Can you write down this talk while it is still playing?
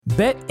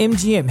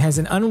BetMGM has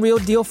an unreal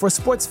deal for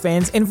sports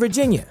fans in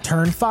Virginia.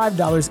 Turn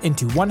 $5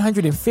 into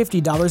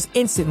 $150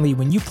 instantly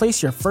when you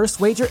place your first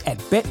wager at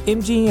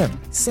BetMGM.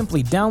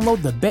 Simply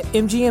download the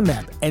BetMGM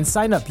app and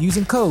sign up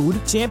using code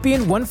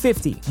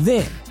Champion150.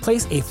 Then,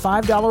 place a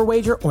 $5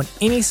 wager on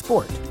any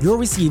sport. You'll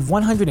receive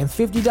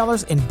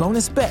 $150 in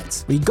bonus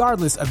bets,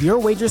 regardless of your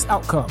wager's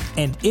outcome.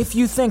 And if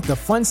you think the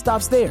fun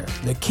stops there,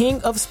 the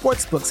King of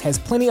Sportsbooks has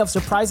plenty of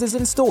surprises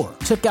in store.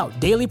 Check out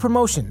daily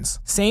promotions,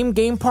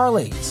 same-game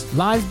parlays,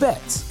 live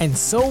bets, and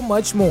so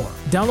much more.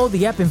 Download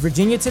the app in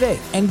Virginia today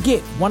and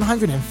get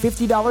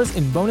 $150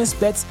 in bonus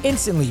bets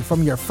instantly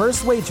from your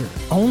first wager.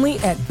 Only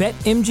at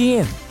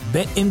BetMGM.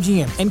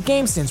 BetMGM and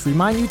GameSense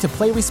remind you to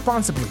play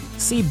responsibly.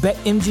 See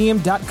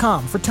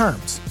BetMGM.com for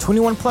terms.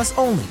 21 plus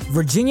only.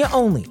 Virginia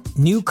only.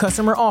 New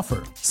customer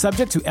offer.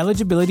 Subject to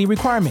eligibility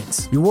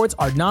requirements. Rewards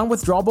are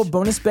non-withdrawable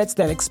bonus bets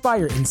that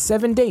expire in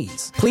 7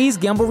 days. Please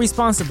gamble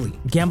responsibly.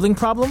 Gambling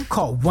problem?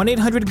 Call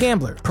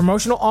 1-800-GAMBLER.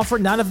 Promotional offer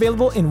not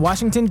available in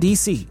Washington,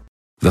 D.C.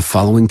 The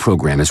following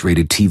program is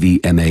rated TV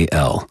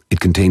MAL. It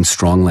contains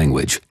strong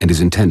language and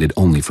is intended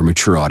only for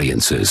mature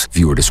audiences.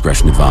 Viewer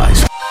discretion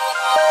advised.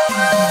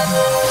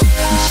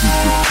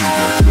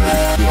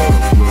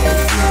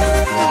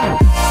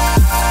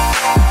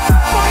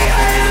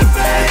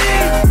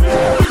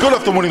 Good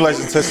afternoon,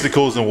 ladies and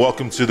testicles, and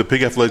welcome to the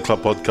PAC Athletic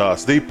Club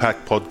podcast, the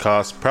PAC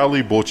podcast,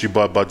 proudly brought to you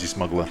by Budgie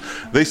Smuggler,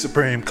 the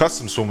supreme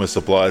custom swimwear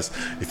suppliers.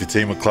 If your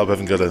team or club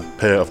haven't got a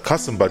pair of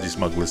custom Budgie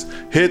Smugglers,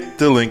 hit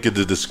the link in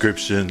the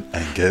description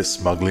and get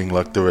smuggling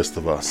like the rest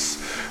of us.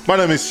 My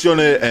name is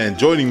Sione, and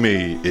joining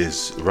me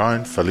is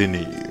Ryan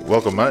Fellini.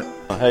 Welcome, mate.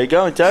 How you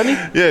going, Tony?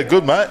 Yeah,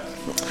 good, mate.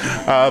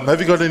 Have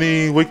you got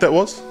any week that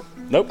was?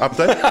 Nope.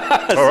 Update?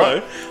 All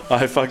right.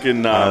 I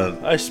fucking...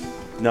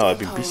 No, I've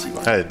been busy,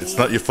 mate. Hey, it's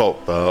not your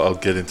fault. I'll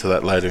get into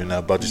that later in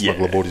our Budgie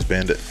Smuggler Boardies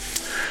Bandit.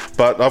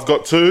 But I've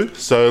got two,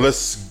 so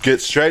let's get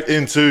straight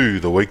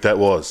into the week that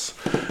was.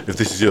 If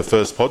this is your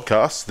first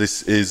podcast,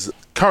 this is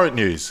current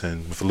news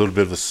and with a little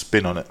bit of a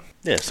spin on it.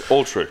 Yes,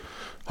 all true.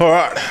 All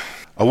right.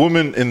 A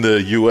woman in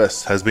the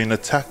US has been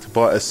attacked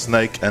by a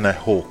snake and a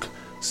hawk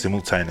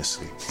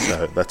simultaneously.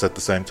 So that's at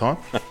the same time.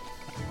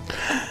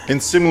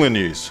 In similar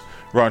news,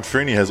 Ryan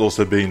Freeney has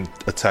also been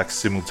attacked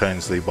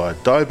simultaneously by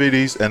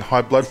diabetes and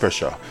high blood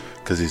pressure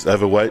because he's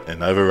overweight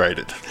and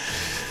overrated.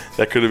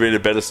 That could have been a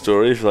better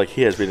story if, like,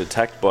 he has been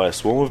attacked by a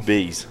swarm of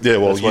bees. Yeah,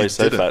 well, that's why he's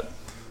so didn't. fat.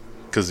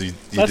 Because you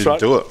didn't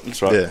do it.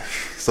 That's right. Yeah.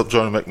 Stop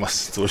trying to make my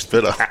stories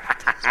better.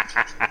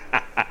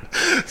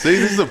 See,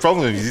 this is the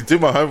problem. You do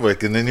my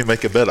homework and then you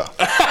make it better.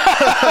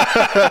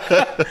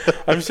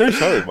 I'm so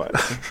sorry, mate.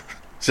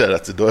 Shout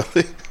out to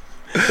Doyley.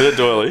 Is it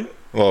Doyley?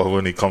 Well,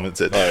 when he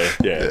commented. Oh,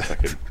 yeah.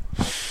 Fucking...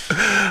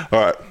 All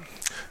right.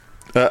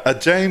 A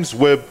James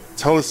Webb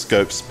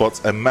telescope spots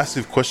a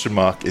massive question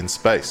mark in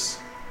space.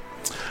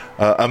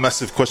 A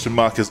massive question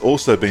mark has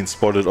also been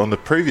spotted on the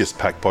previous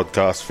PAC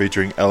podcast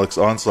featuring Alex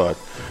Ironside.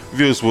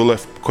 Viewers were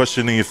left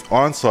questioning if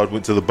Ironside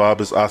went to the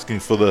barbers asking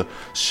for the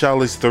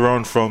Charlize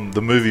Theron from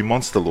the movie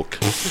Monster look.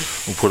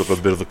 We'll put up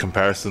a bit of a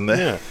comparison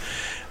there.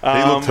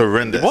 Yeah. He looked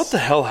horrendous. What the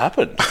hell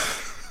happened?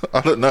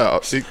 I don't know.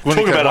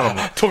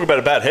 Talk about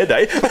a bad head,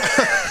 eh?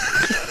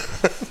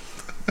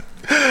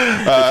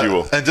 If you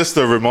will. And just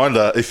a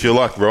reminder, if you're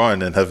like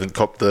Ryan and haven't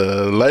copped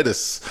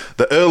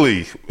the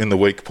early in the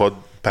week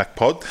PAC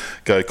pod,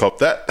 go cop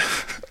that.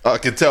 I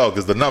can tell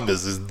because the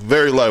numbers is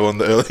very low on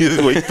the early in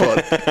the week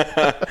pod.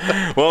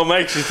 Well, it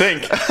makes you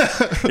think.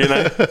 You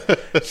know,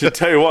 should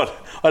tell you what,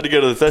 I had to go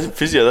to the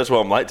physio. That's why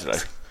I'm late today.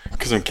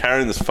 Because I'm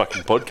carrying this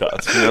fucking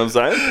podcast. You know what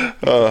I'm saying?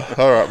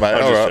 All right, mate.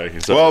 All right.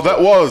 Joking, well, that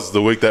was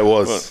the week that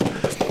was.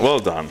 Well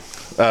done.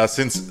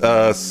 Since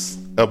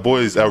our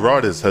boys, our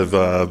writers, have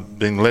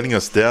been letting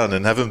us down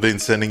and haven't been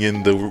sending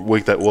in the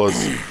week that was.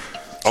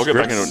 I'll get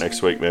back into it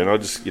next week, man. I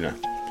just,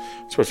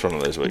 it's what's one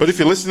of those weeks. But if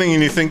you're listening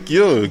and you think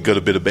you've got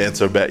a bit of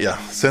banter about you,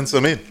 send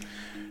some in.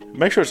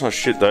 Make sure it's not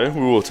shit, though.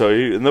 We will tell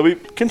you. And there'll be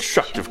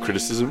constructive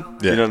criticism.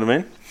 Yeah. You know what I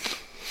mean?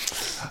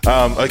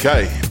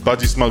 Okay.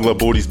 Budgie Smuggler,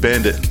 Boardies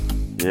Bandit.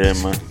 Yeah,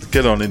 man.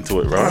 Get on into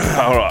it, right?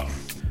 All right.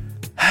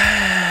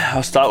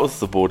 I'll start with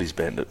the Boardies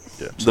Bandit.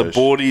 Yeah, the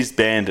Boardies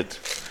Bandit.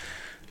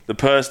 I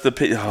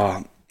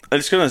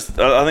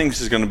think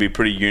this is going to be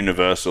pretty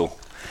universal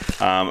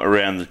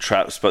around the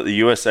traps, but the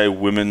USA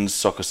women's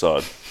soccer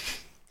side.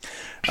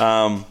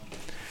 Don't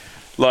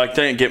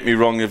get me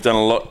wrong, they've done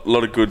a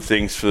lot of good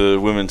things for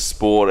women's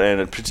sport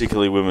and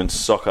particularly women's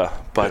soccer.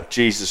 But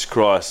Jesus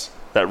Christ,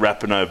 that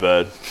Rapinoe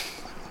bird,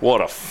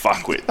 what a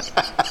fuckwit!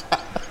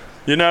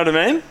 You know what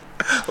I mean?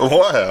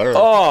 Wow.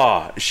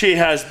 Oh, she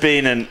has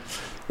been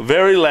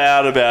very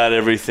loud about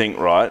everything,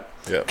 right?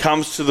 Yeah.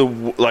 Comes to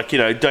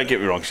don't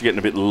get me wrong, she's getting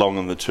a bit long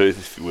on the tooth,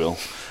 if you will.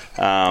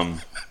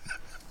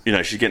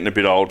 She's getting a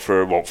bit old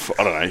I don't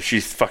know,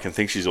 she fucking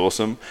thinks she's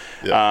awesome.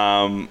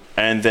 Yeah.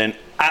 And then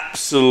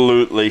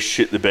absolutely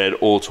shit the bed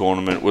all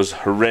tournament, was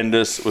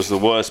horrendous, was the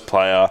worst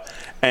player,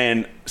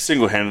 and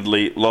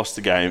single-handedly lost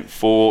the game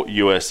for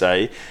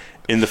USA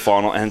in the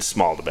final and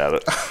smiled about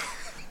it.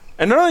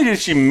 And not only did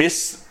she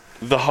miss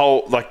the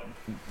whole,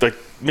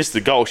 missed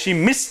the goal. She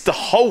missed the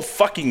whole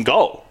fucking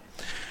goal.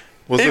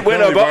 It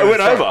went over.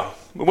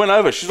 It went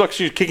over. She's like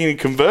she was kicking a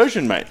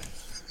conversion, mate.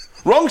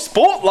 Wrong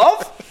sport,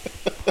 love.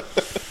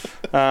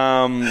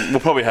 We'll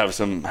probably have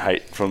some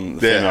hate from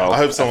the female. I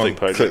hope someone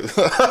clicks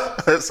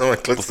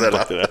that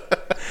up.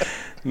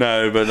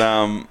 No, but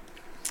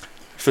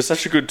for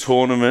such a good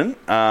tournament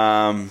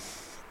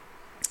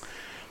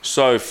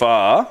so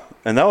far,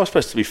 and they were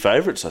supposed to be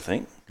favourites, I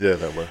think. Yeah,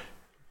 they were.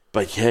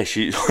 But yeah,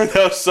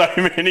 there were so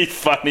many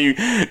funny.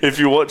 If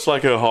you watch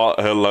like her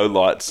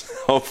lowlights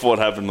of what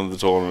happened in the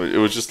tournament, it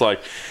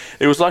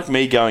was like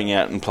me going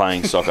out and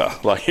playing soccer.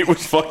 Like it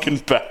was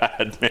fucking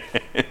bad,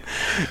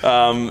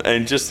 man.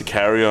 And just to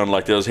carry on,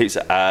 like there was heaps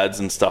of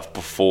ads and stuff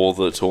before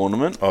the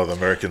tournament. Oh, the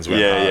Americans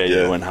went hard.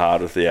 Yeah, went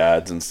hard with the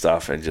ads and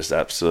stuff, and just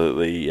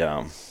absolutely,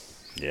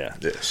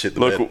 shit the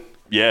bed.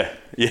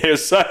 Yeah.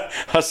 So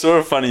I saw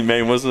a funny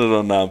meme, wasn't it,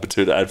 on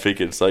Batuta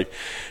Advocate? It's like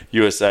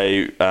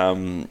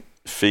USA.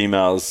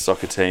 Females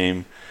soccer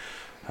team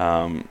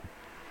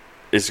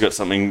it's got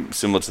something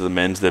similar to the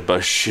men's. They're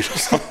both shit or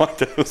something like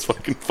that. It was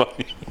fucking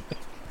funny.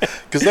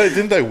 Because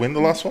didn't they win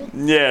the last one?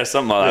 Yeah,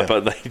 something like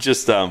that. But they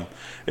just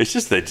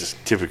they're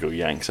just typical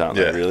Yanks, aren't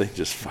they? Really,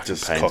 just fucking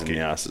pains cocky in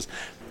the asses.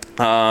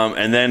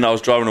 And then I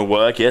was driving to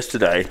work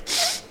yesterday,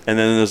 and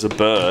then there's a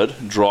bird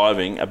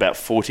driving about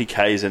 40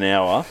 k's an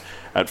hour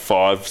at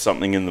 5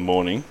 something in the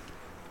morning,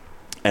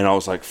 and I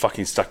was like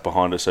fucking stuck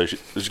behind her, so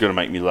she's going to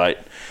make me late.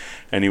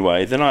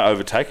 Anyway, then I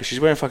overtake her. She's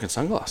wearing fucking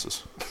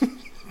sunglasses.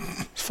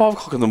 It's 5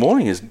 o'clock in the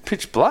morning. It's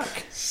pitch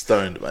black.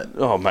 Stoned, mate.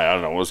 Oh, mate, I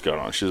don't know what's going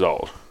on. She's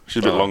old.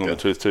 She's a bit long on the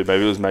tooth, too.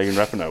 Maybe it was Megan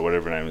Rapinoe,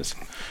 whatever her name is.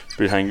 A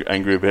bit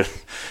angry, a bit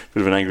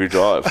of an angry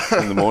drive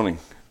in the morning.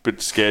 A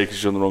bit scared because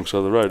she's on the wrong side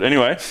of the road.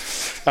 Anyway,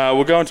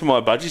 we'll go into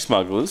my budgie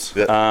smugglers.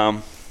 Yep.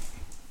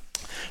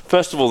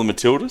 First of all, the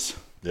Matildas.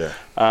 Yeah.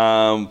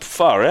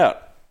 Far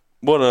out.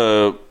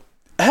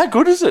 How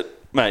good is it?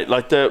 Mate,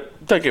 like, don't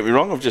get me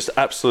wrong, I've just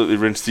absolutely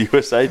rinsed the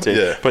USA team.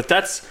 Yeah. But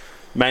that's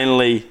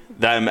mainly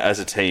them as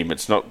a team.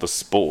 It's not the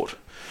sport.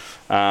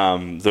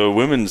 The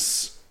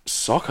women's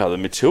soccer, the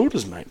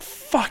Matildas, mate,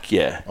 fuck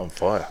yeah. On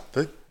fire.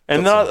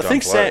 And I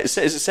think, is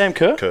it Sam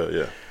Kerr? Kerr,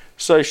 yeah.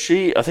 So I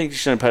think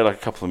she's going to play like a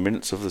couple of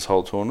minutes of this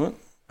whole tournament.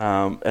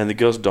 And the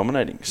girl's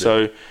dominating. Yeah.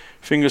 So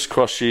fingers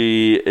crossed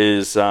she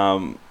is,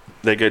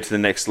 they go to the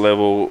next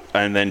level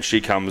and then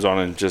she comes on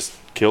and just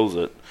kills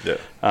it. Yeah.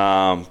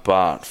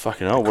 But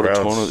fucking hell, what a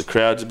tournament. The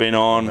crowds have been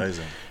on.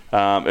 Amazing.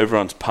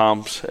 Everyone's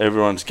pumped.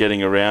 Everyone's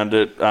getting around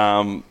it.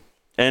 And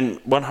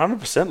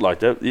 100% like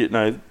that. You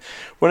know,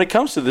 when it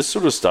comes to this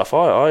sort of stuff,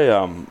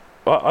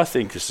 I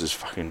think this is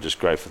fucking just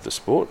great for the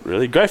sport,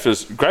 really. Great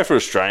for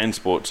Australian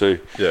sport too.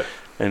 Yeah.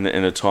 In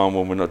a time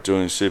when we're not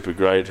doing super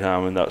great,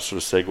 and that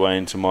sort of segue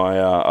into my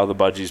other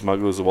budgie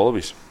smugglers, the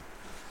Wallabies.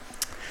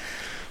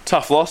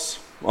 Tough loss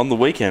on the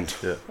weekend.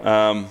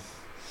 Yeah.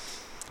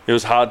 It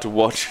was hard to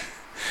watch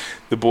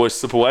the boys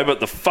slip away, but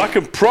the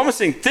fucking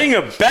promising thing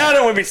about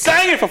it, we've been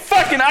saying it for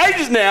fucking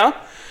ages now,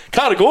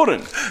 Carter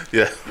Gordon.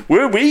 Yeah.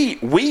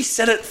 We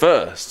said it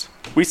first.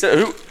 We said,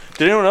 who?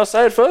 Did anyone else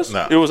say it first?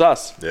 No. It was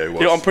us. Yeah, it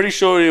was. Yeah, I'm pretty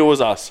sure it was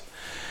us.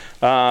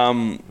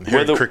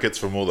 Hearing crickets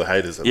from all the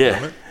haters at the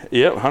moment.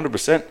 Yeah,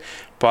 100%.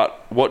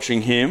 But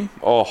watching him,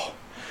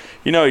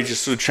 he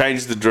just sort of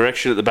changed the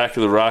direction at the back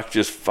of the ruck.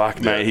 Just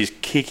mate. His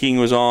kicking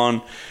was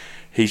on.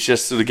 He's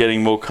just sort of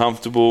getting more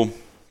comfortable.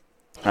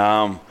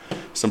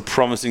 Some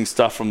promising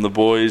stuff from the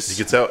boys.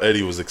 You could tell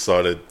Eddie was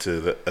excited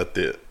at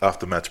the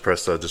after-match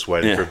presser, just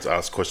waiting for him to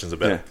ask questions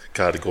about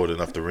Carter Gordon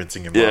after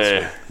rinsing him last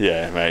week.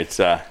 Yeah, mate.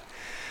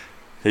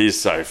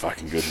 He's so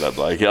fucking good, that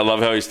bloke. I love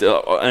how he's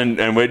still... And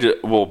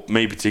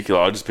me in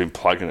particular, I've just been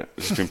plugging it.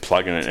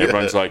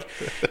 Everyone's like,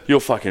 you're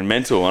fucking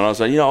mental. And I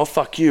was like, I'll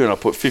fuck you. And I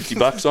put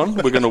 $50 on.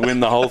 We're going to win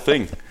the whole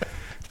thing.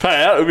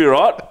 Pay out, it'll be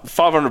right.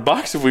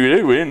 $500 if we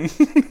do win.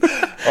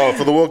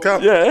 For the World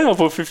Cup? Yeah, I'll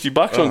put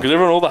 $50 on because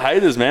all the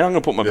haters, man. I'm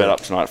going to put my bet up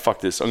tonight.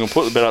 Fuck this. I'm going to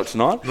put the bet up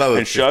tonight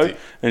and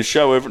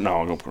show everyone. No,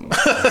 I'm going to put it on.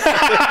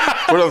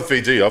 Put it on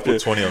Fiji. I put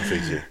 20 on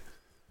Fiji.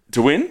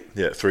 To win?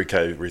 Yeah,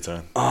 3K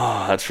return.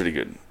 Oh, that's pretty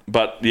good.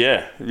 But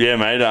yeah,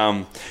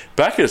 mate.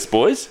 Back us,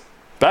 boys.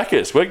 Back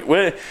us.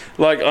 We're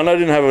like, I know I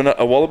didn't have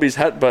a Wallabies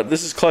hat, but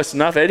this is close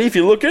enough. Eddie, if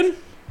you're looking,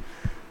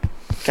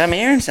 come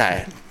here and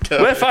say it.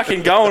 We're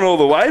fucking going all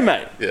the way,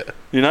 mate. Yeah.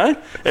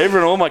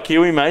 All my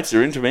Kiwi mates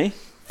are into me.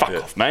 Fuck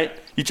off, mate.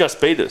 You just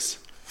beat us.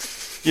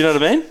 You know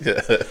what I mean?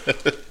 Yeah.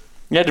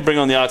 You had to bring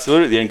on the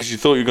artillery at the end because you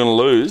thought you were going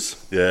to lose.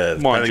 Yeah,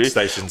 the panic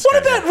stations.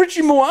 What about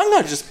Richie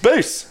Mo'unga just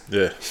boost?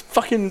 Yeah.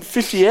 Fucking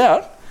 50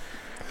 out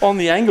on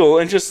the angle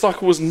and just like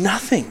it was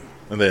nothing.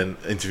 And then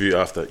interview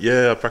after.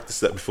 Yeah, I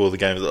practiced that before the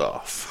game. Show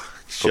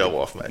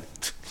off,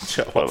 mate.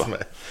 Show off,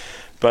 mate.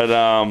 But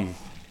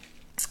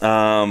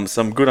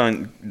some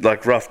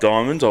good rough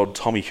diamonds. Old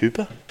Tommy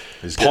Cooper.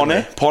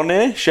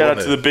 Ponne. Shout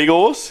out to the big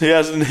horse. He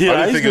hasn't. I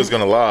didn't think it was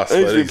going to last.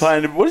 He's been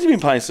playing. What has he been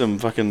playing? Some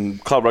fucking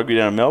club rugby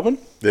down in Melbourne.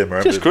 Yeah,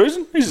 Marimba. Just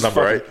cruising. He's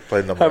number 8.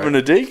 Played number 8. Having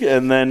a dig,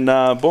 and then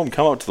boom,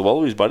 come up to the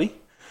Wallabies, buddy.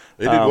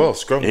 He did well.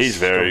 He's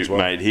very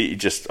mate.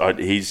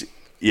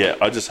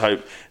 I just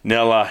hope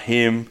Nella,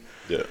 him.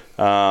 Yeah.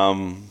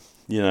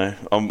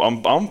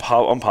 I'm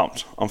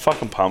pumped. I'm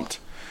fucking pumped.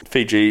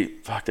 Fiji,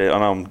 fuck that. I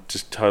know I'm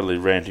just totally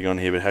ranting on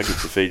here, but how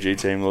good's the Fiji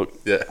team look?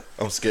 Yeah,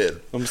 I'm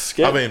scared. I'm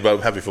scared. I mean, but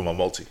I'm happy for my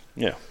multi.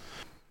 Yeah.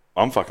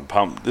 I'm fucking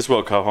pumped. This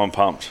World Cup, I'm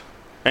pumped.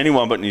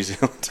 Anyone but New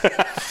Zealand.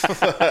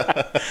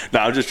 No,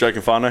 I'm just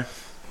joking, Fano.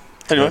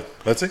 Anyway. Yeah,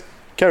 that's it.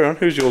 Carry on.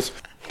 Who's yours?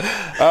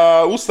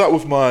 We'll start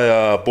with my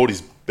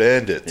Bordy's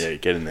Bandit. Yeah,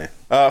 get in there.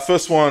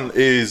 First one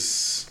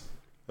is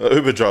an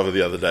Uber driver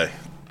the other day.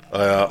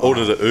 I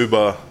ordered an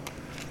Uber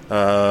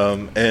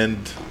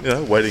and,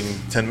 waiting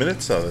 10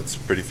 minutes, so that's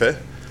pretty fair.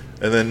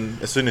 And then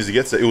as soon as he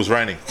gets there, it was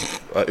raining.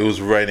 It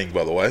was raining,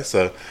 by the way.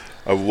 So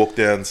I walk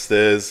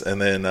downstairs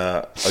and then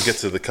I get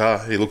to the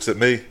car. He looks at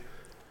me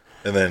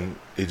and then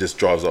he just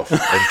drives off and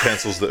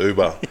cancels the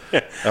Uber.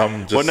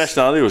 What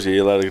nationality was he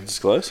allowed to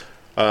disclose?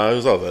 It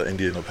was either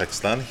Indian or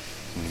Pakistani.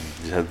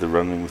 He's had the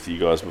run-in with you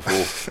guys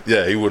before.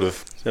 Yeah, he would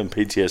have. He's having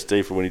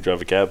PTSD from when he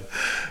drove a cab.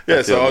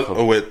 Yeah,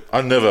 so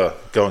I never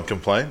go and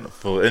complain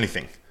for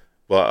anything.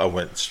 But I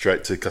went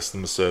straight to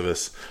customer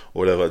service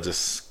or whatever,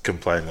 just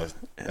complain.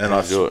 And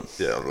I do it.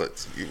 Yeah,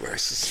 let's you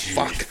racist. You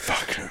Fuck.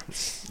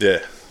 Fucker. Yeah.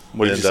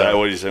 What did you say?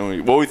 What did you say?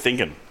 What were you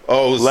thinking? I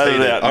was let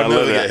heated. it out. I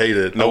never get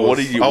heated. No, what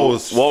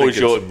was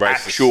your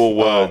actual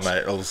words? Oh,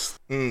 mate, I was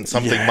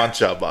something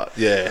muncher, but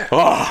yeah.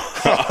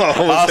 Oh, I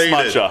was heated.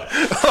 Muncher.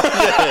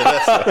 Yeah,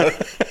 that's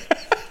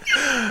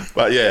right.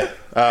 But yeah,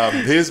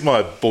 here's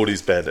my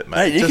Bordy's Bandit,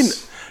 mate. Hey,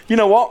 you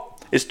know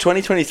what? It's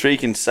 2023. You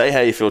can say how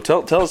you feel.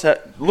 Tell us how.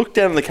 Look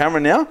down in the camera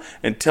now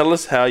and tell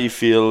us how you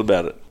feel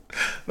about it.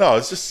 No,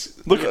 it's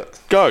just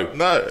go.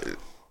 No,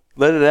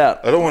 let it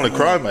out. I don't want to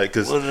cry, mate,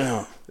 because let it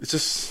out. It's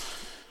just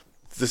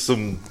there's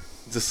some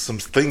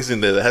things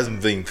in there that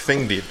hasn't been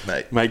thinged in,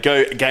 mate. Mate,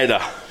 go Gator.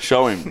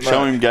 Show him. No.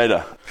 Show him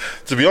Gator.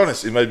 To be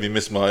honest, it made me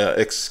miss my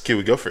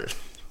ex-Kiwi girlfriend.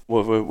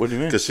 What do you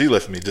mean? Because she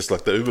left me just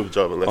like the Uber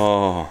driver left.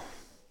 Oh.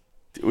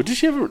 Did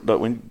she ever?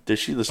 Did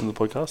she listen to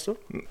the podcast? Or?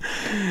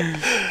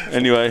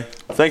 Anyway,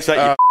 thanks for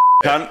that,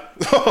 you cunt.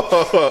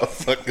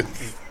 Fucking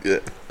yeah,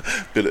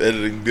 bit of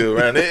editing go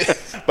around here.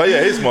 But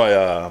yeah, here's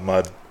my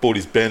my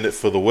Bordy's Bandit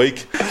for the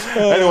week.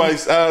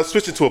 Anyways,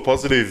 switching to a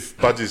positive,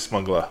 Budgie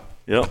Smuggler.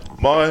 Yep.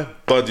 My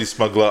Budgie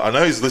Smuggler, I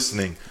know he's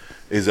listening,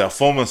 is our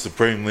former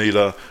Supreme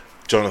Leader,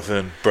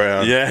 Jonathan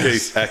Brown,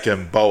 Keith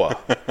Akamboa.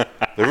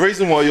 The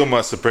reason why you're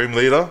my Supreme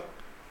Leader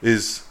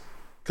is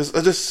because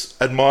I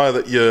just admire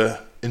that you're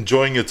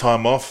enjoying your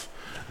time off,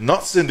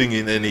 not sending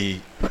in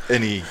any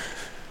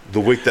the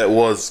week that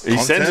was content.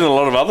 He sends in a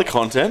lot of other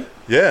content.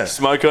 Yeah.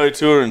 Smoko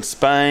tour in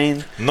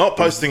Spain. Not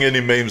posting any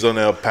memes on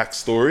our PAC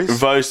stories.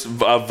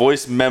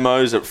 Voice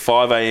memos at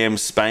 5 a.m.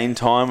 Spain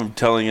time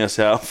telling us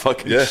how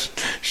fucking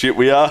shit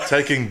we are.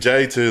 Taking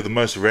Jay to the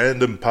most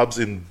random pubs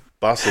in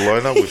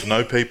Barcelona with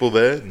no people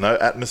there, no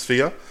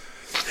atmosphere.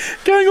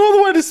 Going all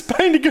the way to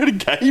Spain to go to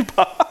gay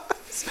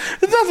bars.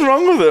 There's nothing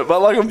wrong with it,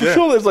 but I'm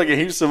sure there's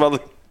heaps of other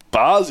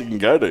bars you can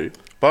go to.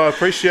 But I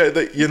appreciate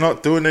that you're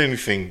not doing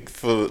anything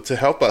to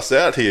help us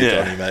out here,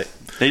 Johnny, mate.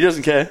 He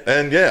doesn't care.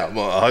 And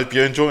I hope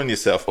you're enjoying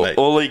yourself, mate.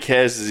 All he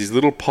cares is his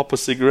little popper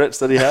cigarettes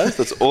that he has.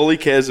 That's all he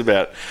cares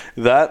about.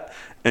 That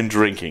and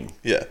drinking.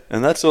 Yeah.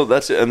 And that's all.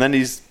 That's it. And then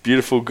his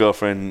beautiful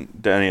girlfriend,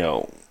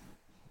 Danielle.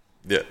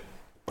 Yeah.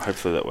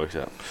 Hopefully that works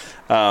out.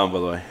 By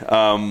the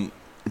way.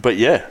 But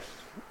yeah,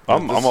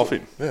 I'm off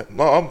him. Yeah.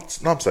 No,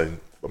 I'm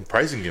saying... I'm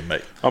praising you,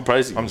 mate. I'm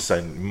praising you. I'm just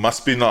saying, it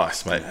must be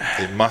nice, mate.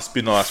 It must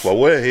be nice. While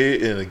we're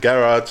here in a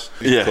garage,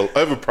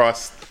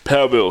 overpriced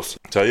power bills.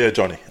 So, yeah,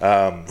 Johnny,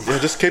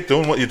 just keep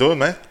doing what you're doing,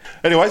 man.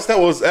 Anyways, that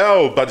was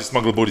our Budgie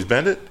Smuggler Bordy's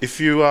Bandit. If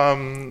you,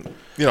 I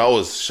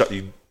always shut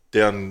you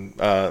down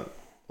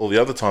all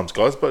the other times,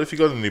 guys, but if you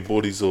got any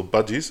Bordies or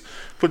Budgies,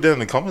 put it down in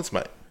the comments,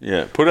 mate.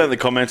 Yeah, put it in the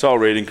comments. I'll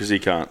read it because he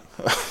can't.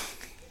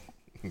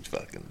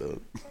 Fucking do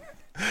it.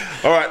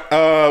 All right,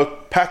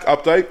 PAC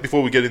update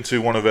before we get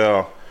into one of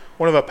our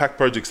PAC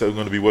projects that we're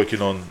going to be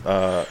working on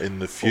in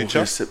the future.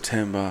 August,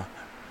 September,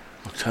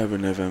 October,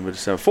 November,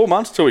 December. 4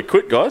 months till we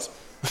quit, guys.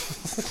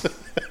 I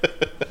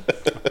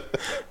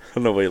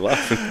don't know why you're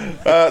laughing.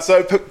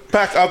 So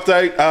PAC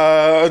update.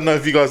 I don't know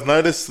if you guys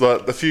noticed,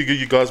 but a few of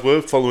you guys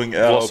were following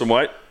our... Lost some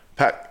weight.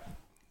 PAC...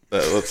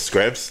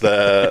 Scrabs.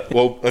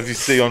 Well, if you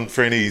see on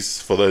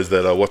Freeney's, for those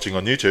that are watching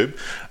on YouTube,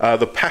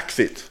 the PAC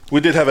Fit. We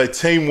did have a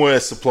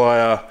teamwear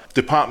supplier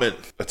department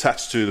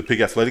attached to the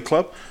Pig Athletic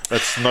Club.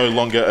 That's no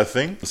longer a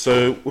thing.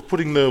 So we're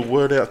putting the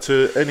word out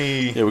to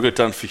any... Yeah, we got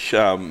done for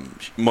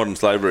modern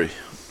slavery.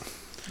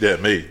 Yeah,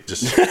 me.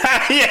 Just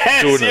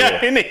yes, doing it all.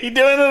 He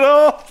doing it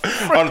all.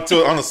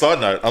 On a side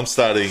note,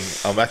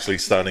 I'm actually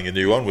starting a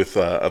new one with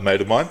a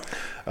mate of mine,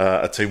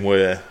 a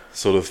teamwear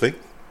sort of thing.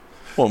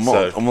 Well,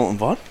 I'm not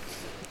invited.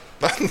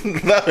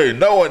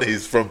 No one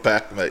is from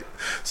PAC, mate.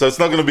 So it's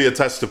not going to be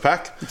attached to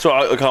PAC. So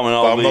I'm not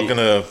going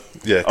to...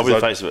 Yeah, I'll be the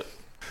face of it.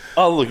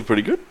 Oh, looking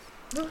pretty good.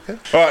 Okay.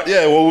 All right,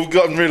 yeah, well, we've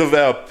gotten rid of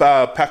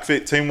our PAC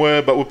Fit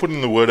teamwear, but we're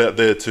putting the word out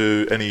there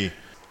to any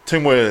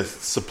teamwear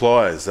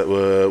suppliers that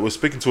we're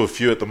speaking to a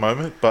few at the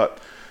moment, but,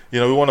 we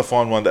want to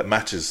find one that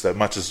matches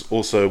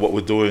also what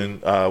we're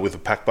doing with the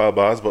PAC bar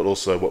bars, but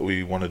also what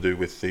we want to do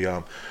with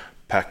the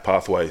PAC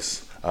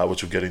Pathways,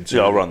 which we'll get into.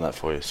 Yeah, I'll run that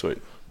for you.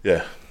 Sweet.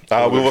 Yeah.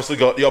 We've also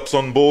got Yops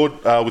on board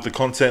with the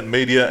content,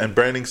 media, and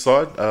branding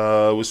side.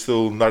 We're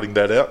still nutting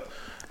that out.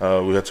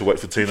 We had to wait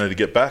for Tino to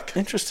get back.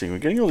 Interesting. We're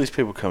getting all these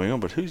people coming on,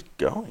 but who's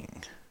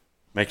going?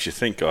 Makes you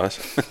think, guys.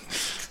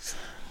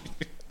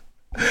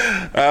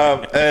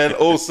 And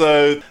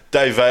also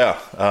Dave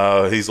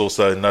Vaya. He's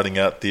also nutting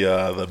out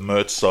the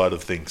merch side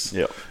of things.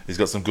 Yep. He's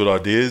got some good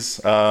ideas.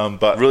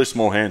 But Really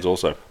small hands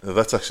also.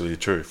 that's actually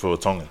true for a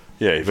Tongan.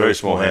 Yeah, very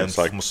small hands.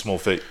 Like small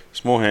feet.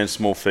 Small hands,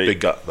 small feet.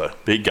 Big gut, though.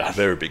 Big gut.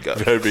 Very big gut.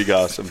 Very big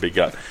ass and big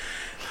gut.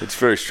 It's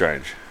very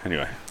strange.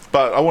 Anyway.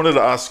 But I wanted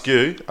to ask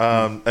you,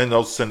 and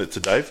I'll send it to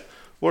Dave,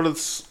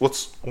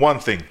 what's one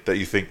thing that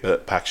you think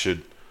that PAC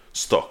should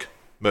stock,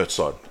 merch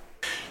side?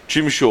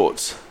 Gym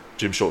shorts.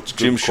 Gym shorts.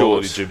 Gym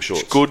shorts. Gym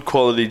shorts. Good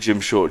quality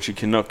gym shorts. You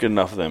cannot get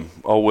enough of them.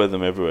 I'll wear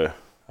them everywhere.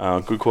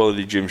 Good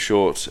quality gym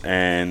shorts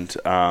and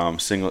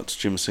singlets,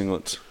 gym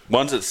singlets.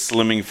 Ones that's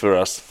slimming for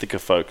us thicker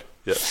folk.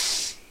 Yeah.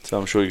 So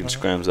I'm sure you can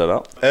scram that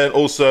up. And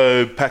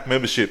also PAC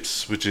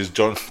memberships, which is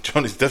John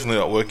is definitely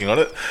not working on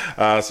it.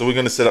 So we're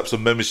going to set up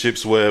some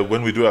memberships where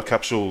when we do our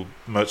capsule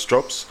merch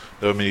drops,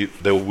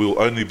 there will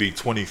only be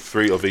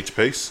 23 of each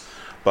piece.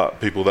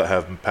 But people that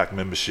have PAC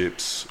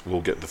memberships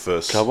will get the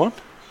first. Come on.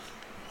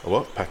 A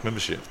what? PAC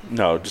membership?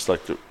 No, just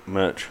like the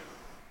merch.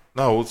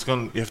 No,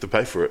 you have to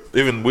pay for it.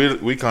 Even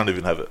we can't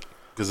even have it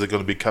because they're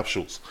going to be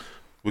capsules.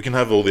 We can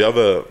have all the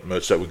other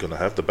merch that we're going to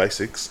have, the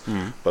basics,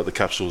 but the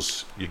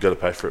capsules, you got to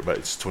pay for it, mate.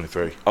 It's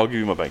 23. I'll give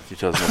you my bank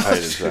details and I'll pay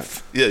it into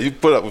that. Yeah, you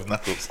put up with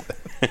knuckles.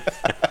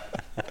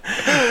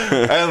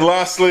 And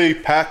lastly,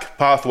 PAC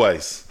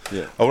Pathways.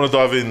 Yeah. I want to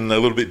dive in a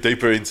little bit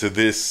deeper into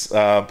this.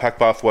 PAC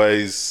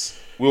Pathways,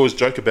 we always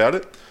joke about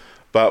it,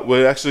 but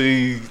we're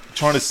actually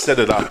trying to set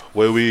it up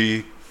where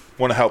we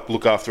want to help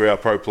look after our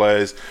pro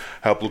players,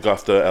 help look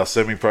after our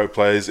semi-pro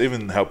players,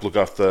 even help look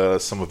after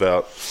some of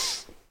our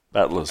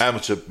Battlers.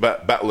 amateur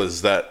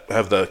battlers that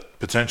have the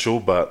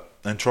potential,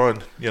 and try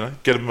and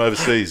get them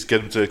overseas,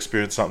 get them to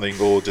experience something,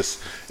 or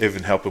just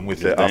even help them with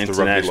their after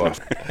rugby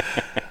life.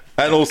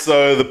 And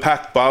also the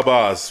PAC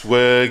Barbars.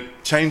 We're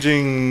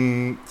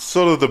changing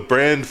sort of the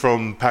brand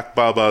from PAC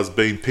Barbars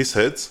being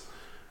pissheads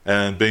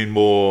and being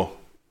more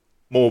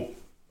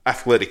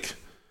athletic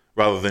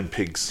rather than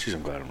pigs. Jeez,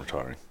 I'm glad I'm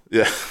retiring.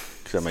 Yeah.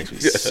 Because that makes me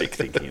sick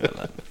thinking about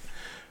that.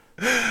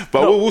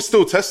 But we'll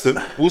still test them.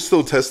 We'll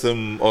still test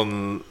them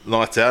on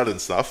nights out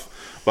and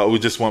stuff. But we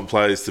just want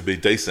players to be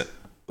decent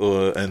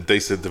and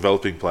decent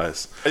developing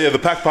players. Yeah, the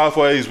PAC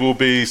Pathways will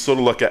be sort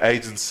of like an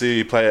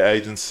agency, player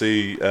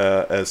agency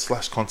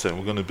 / content.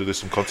 We're going to do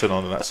some content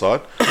on that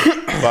side.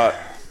 But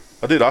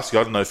I did ask you,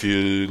 I don't know if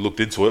you looked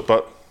into it,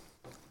 but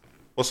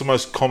what's the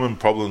most common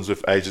problems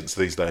with agents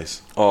these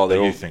days? Oh, that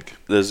you think?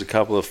 There's a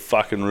couple of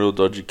fucking real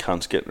dodgy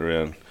cunts getting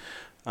around.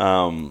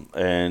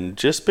 And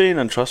just being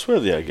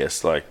untrustworthy, I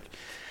guess. Like,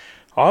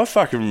 I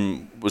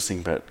fucking was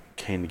thinking about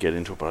keen to get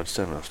into it, but I just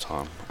don't have enough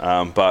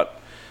time. But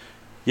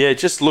yeah,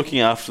 just looking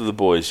after the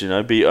boys,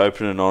 be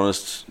open and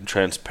honest, and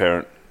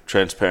transparent.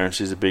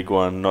 Transparency is a big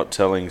one. Not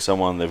telling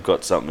someone they've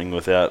got something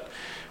without,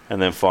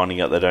 and then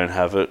finding out they don't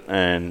have it.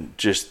 And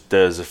just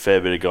there's a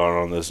fair bit of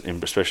going on,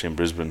 especially in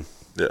Brisbane.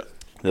 Yeah,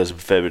 there's a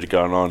fair bit of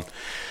going on,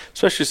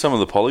 especially some of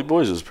the poly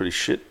boys. It was pretty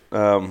shit.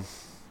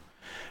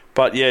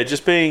 But yeah,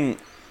 just being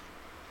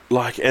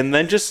like, and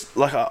then just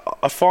like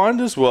I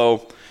find as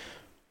well,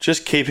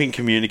 just keeping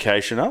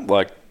communication up.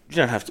 Like, you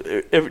don't have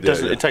to.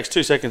 It takes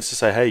 2 seconds to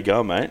say, "Hey, you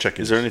go, mate.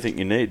 Check-ins. Is there anything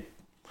you need?"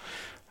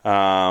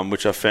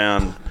 Which I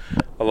found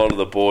a lot of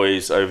the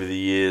boys over the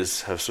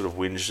years have sort of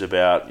whinged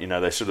about.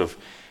 They sort of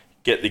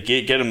get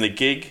them the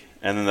gig,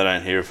 and then they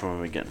don't hear from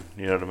them again.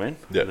 You know what I mean?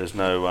 Yeah. There's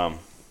no.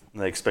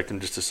 They expect them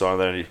just to sign.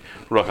 They only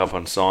rock up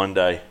on sign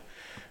day.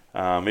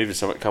 Even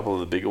a couple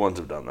of the bigger ones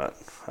have done that.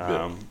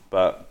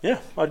 But yeah,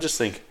 I just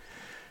think,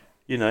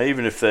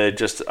 even if they're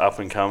just up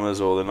and comers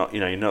or they're not,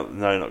 you're not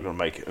going to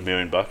make $1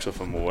 million off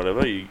them or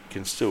whatever, you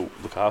can still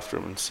look after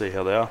them and see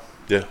how they are.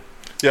 Yeah.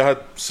 Yeah, I had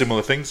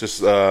similar things.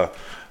 Just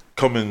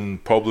common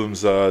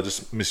problems,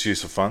 just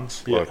misuse of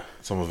funds. Yeah. Like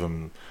some of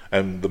them,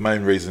 and the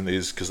main reason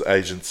is because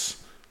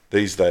agents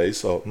these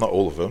days, not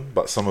all of them,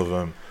 but some of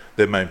them,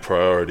 their main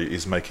priority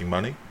is making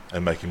money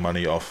and making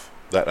money off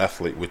that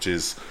athlete, which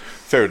is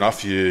fair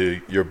enough.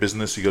 You're a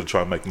business, you got to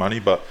try and make money,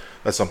 but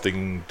that's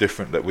something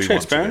different that we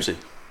want to do. Transparency.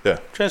 Yeah,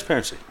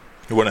 transparency.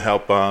 We want to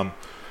help.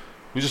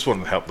 We just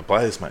want to help the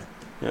players, mate.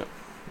 Yeah.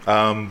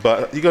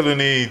 But you got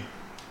any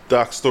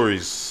dark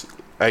stories,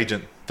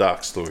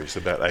 dark stories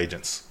about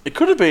agents? It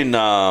could have been.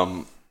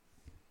 I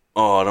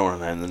don't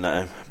want to name the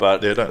name,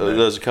 but yeah,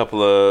 there's a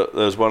couple of.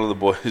 There's one of the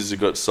boys who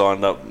got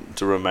signed up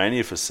to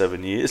Romania for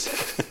 7 years.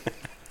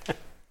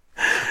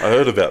 I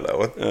heard about that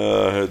one.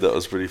 I heard that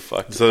was pretty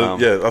fucked. So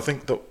yeah, I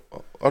think.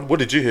 What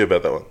did you hear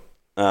about that one?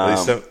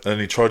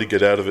 And he tried to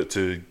get out of it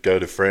to go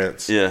to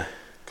France. Yeah,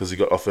 because he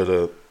got offered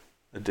a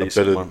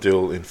better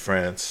deal in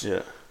France.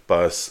 Yeah,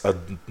 by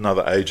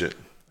another agent,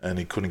 and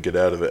he couldn't get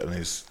out of it, and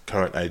his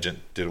current agent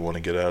didn't want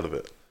to get out of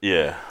it.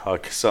 Yeah,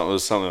 it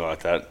was something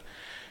like that.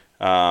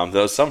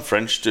 There was some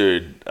French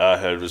dude I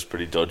heard was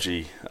pretty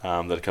dodgy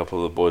that a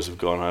couple of the boys have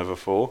gone over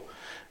for,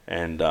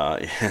 and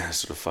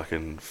sort of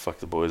fucking fuck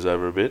the boys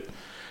over a bit.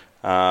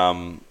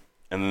 And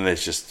then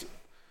there's just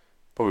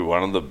probably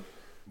one of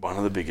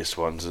the biggest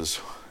ones is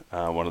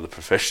one of the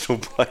professional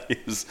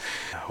players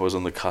was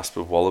on the cusp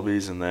of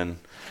Wallabies, and then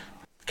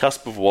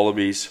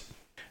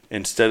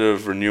instead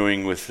of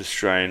renewing with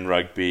Australian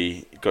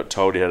rugby, got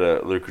told he had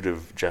a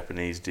lucrative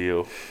Japanese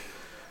deal.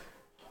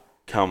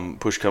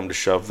 Push come to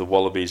shove, the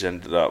Wallabies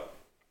ended up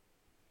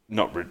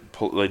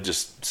they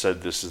just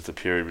said this is the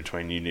period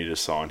between you need to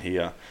sign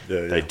here.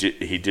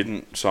 He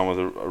didn't sign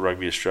with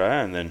Rugby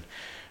Australia, and then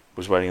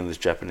was waiting on this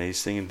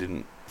Japanese thing and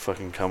didn't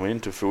fucking come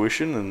into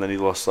fruition, and then he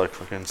lost like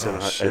fucking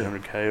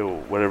 800k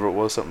or whatever it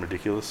was, something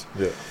ridiculous.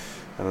 Yeah.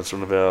 And it's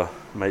one of our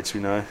mates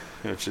we know,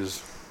 which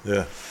is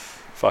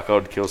fuck,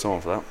 I'd kill someone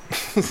for that.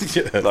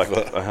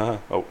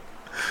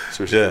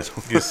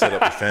 You set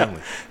up your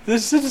family.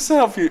 This is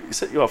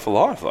set you up for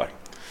life, like.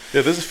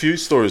 Yeah, there's a few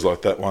stories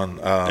like that one.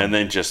 And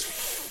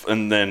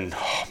then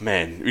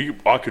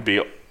I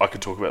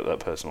could talk about that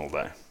person all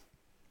day.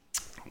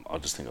 I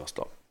just think I'll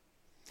stop.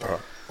 All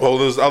right. Well,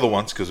 there's other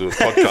ones because of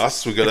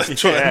podcasts. We've got to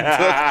try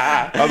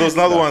and talk. There was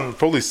another one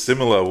probably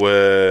similar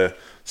where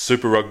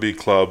Super Rugby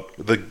Club,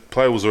 the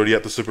player was already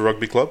at the Super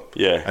Rugby Club.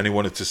 Yeah. And he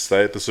wanted to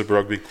stay at the Super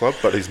Rugby Club,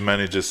 but his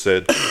manager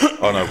said,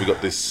 oh no, we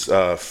got this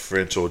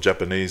French or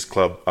Japanese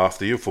club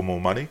after you for more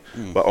money.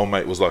 But old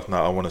mate was like, no,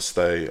 I want to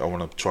stay. I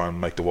want to try and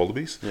make the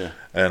Wallabies. Yeah.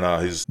 And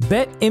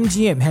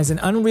BetMGM has an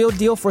unreal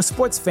deal for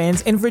sports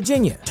fans in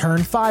Virginia. Turn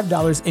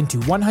 $5 into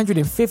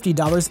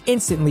 $150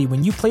 instantly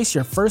when you place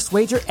your first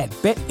wager at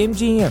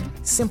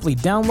BetMGM. Simply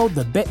download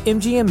the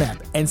BetMGM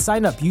app and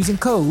sign up using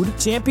code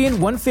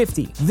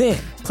Champion150. Then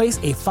place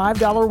a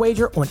 $5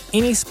 wager on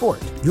any sport.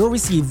 You'll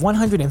receive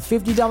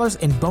 $150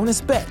 in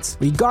bonus bets,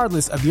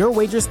 regardless of your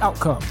wager's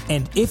outcome.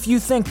 And if you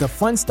think the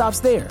fun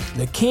stops there,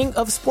 the king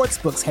of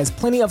sportsbooks has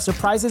plenty of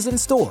surprises in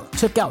store.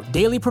 Check out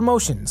daily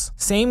promotions,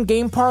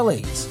 same-game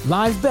parlays,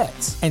 live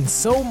bets, and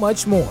so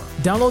much more.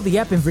 Download the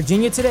app in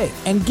Virginia today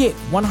and get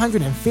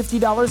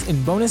 $150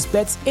 in bonus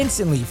bets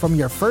instantly from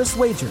your first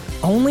wager.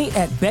 Only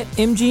at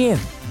BetMGM.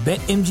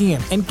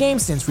 BetMGM and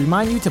GameSense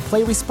remind you to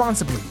play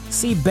responsibly.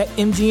 See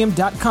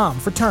BetMGM.com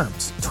for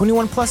terms.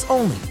 21 plus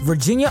only.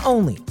 Virginia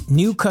only.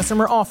 New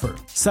customer offer.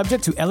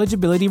 Subject to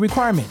eligibility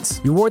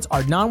requirements. Rewards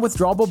are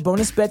non-withdrawable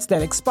bonus bets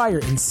that expire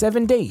in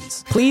 7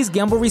 days. Please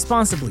gamble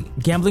responsibly.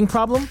 Gambling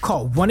problem?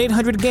 Call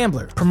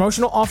 1-800-GAMBLER.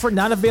 Promotional offer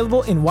not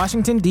available in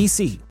Washington,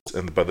 D.C.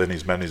 But then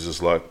his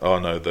manager's like, oh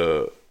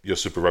no, your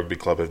Super Rugby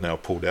Club have now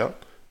pulled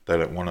out. They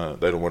don't want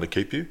to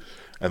keep you.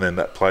 And then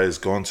that player's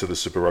gone to the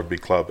Super Rugby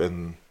Club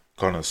and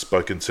kind of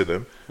spoken to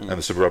them, and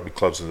the Super Rugby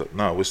clubs are like,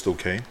 no, we're still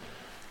keen,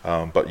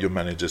 but your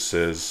manager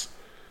says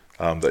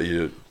that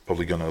you're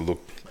probably going to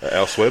look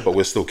elsewhere, but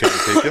we're still keen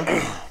to keep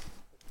you.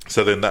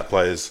 So then that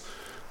players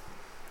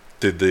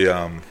did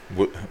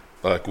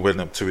went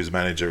up to his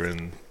manager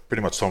and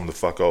pretty much told him to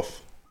fuck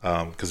off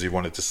because he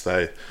wanted to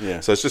stay.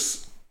 Yeah. So it's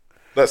just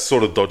that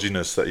sort of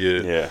dodginess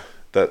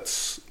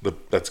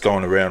that's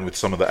going around with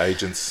some of the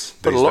agents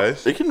these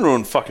days. It can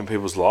ruin fucking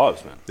people's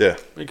lives, man. Yeah,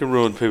 it can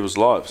ruin people's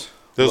lives.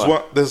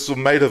 There's a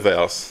mate of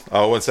ours.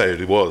 I won't say who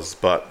he was,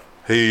 but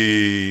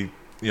he,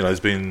 has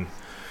been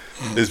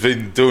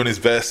doing his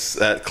best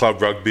at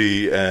club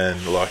rugby and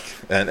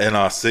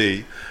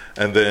NRC,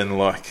 and then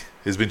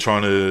he's been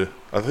trying to.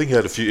 I think he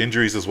had a few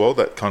injuries as well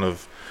that kind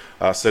of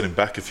set him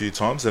back a few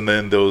times. And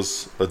then there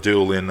was a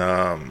deal in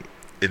a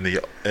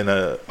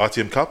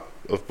ITM Cup,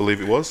 I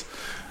believe it was.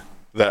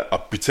 That I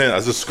pretend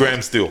as a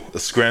scram deal.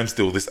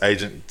 This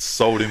agent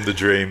sold him the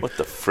dream. What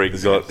the freak?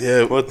 What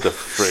the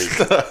freak?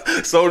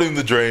 Sold him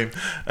the dream,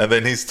 and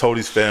then he's told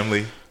his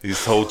family,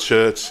 his whole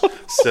church,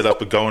 set up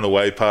a going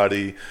away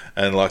party,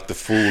 and the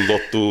full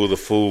lotto, the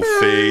full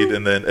feed,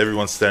 and then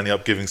everyone's standing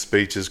up giving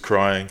speeches,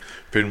 crying,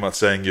 pretty much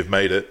saying you've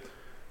made it.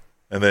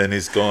 And then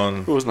he's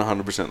gone. It wasn't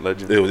 100%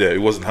 legend. It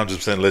wasn't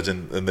 100%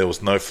 legend, and there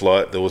was no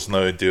flight, there was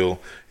no deal.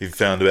 He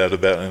found out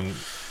about him,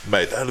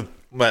 mate.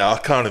 Mate, I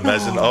can't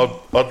imagine. I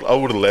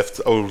would have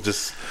left. I would have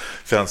just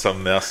found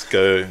something else.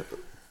 Go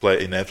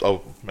play in amps.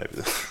 Oh,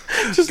 maybe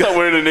just not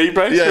wearing a knee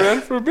brace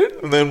around for a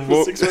bit, and then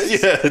 6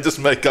 weeks. Just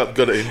make up.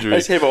 Got an injury.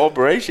 Let's have an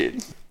operation.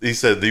 He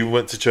said he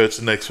went to church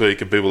the next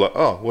week, and people were like,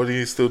 "Oh, what are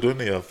you still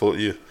doing here? I thought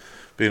you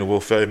being a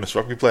world famous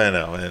rugby player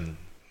now." And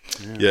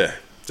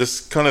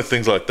just kind of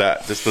things like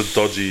that. Just a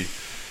dodgy.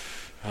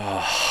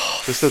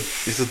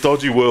 It's a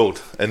dodgy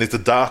world, and it's a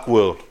dark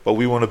world, but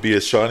we want to be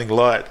a shining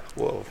light.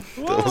 Whoa,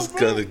 that was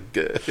gonna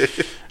get.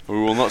 We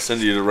will not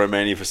send you to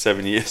Romania for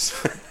 7 years.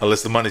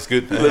 Unless the money's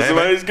good. Unless the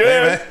money's good.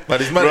 Hey,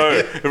 money's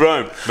money.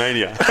 Rome,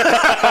 mania.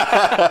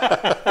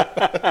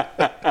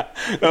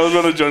 That was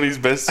one of Johnny's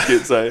best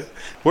skits, eh?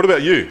 What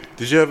about you?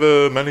 Did you have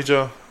a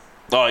manager?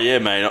 Oh yeah,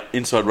 mate.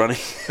 Inside running.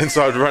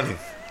 Inside running.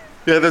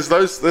 Yeah, there's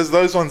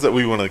those ones that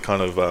we want to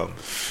kind of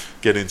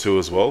get into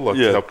as well,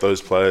 to help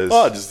those players.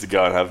 Oh, just to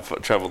go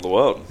and travel the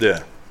world.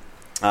 Yeah.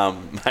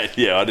 Mate,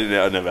 I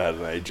never had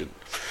an agent,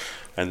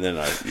 and then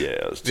I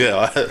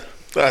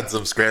I had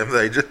some scrams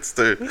agents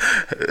too.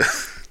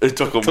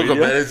 Talk on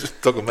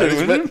management.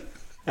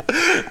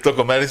 Talk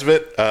on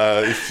management.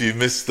 If you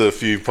missed a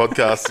few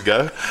podcasts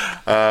ago,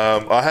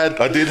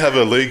 I did have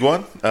a League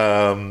One,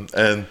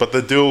 but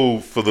the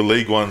deal for the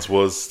League Ones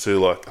was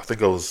to I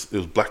think it was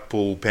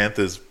Blackpool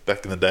Panthers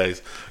back in the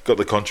days. Got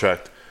the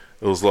contract.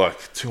 It was like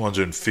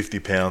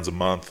 £250 a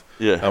month.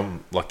 Yeah.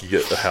 You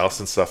get the house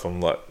and stuff. I'm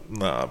like,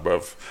 nah,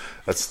 bruv,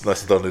 that's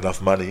not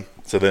enough money.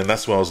 So then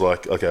that's when I was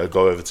like, okay, I'll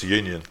go over to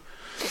Union.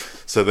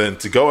 So then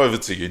to go over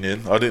to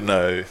Union, I didn't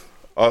know.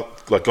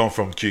 Going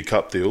from Q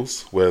Cup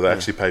deals where they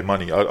actually pay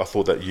money. I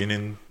thought that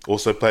Union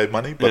also paid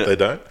money, but they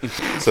don't.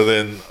 So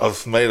then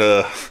I've made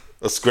a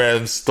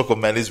scram stock of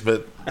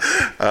management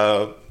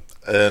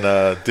and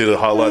did a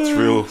highlights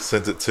reel,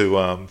 sent it to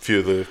a few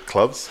of the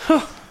clubs.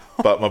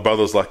 But my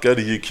brother was like, go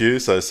to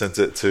UQ, so I sent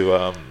it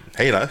to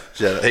Hino.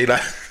 Shout out Hino.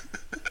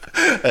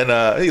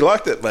 And he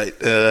liked it, mate.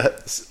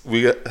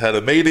 We had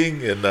a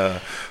meeting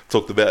and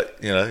talked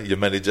about, your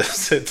manager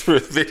sent through a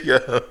video.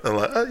 I'm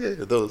like, oh yeah,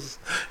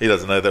 he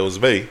doesn't know that was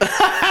me.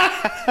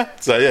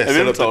 So yeah,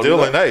 set up the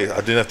deal, and hey,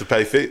 I didn't have to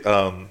pay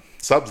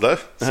subs though.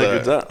 So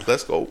good that.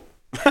 That's cool.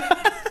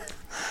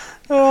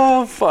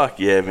 Oh fuck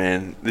yeah,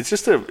 man!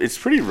 It's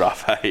pretty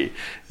rough, hey.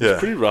 Yeah. It's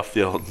pretty rough,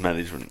 the old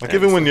management.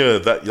 Even when you're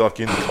that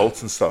in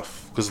Colts and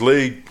stuff, because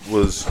league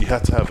was you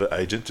had to have an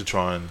agent to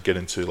try and get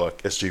into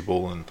SG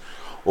Ball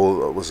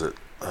or was it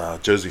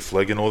Jersey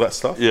Flegg and all that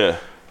stuff. Yeah,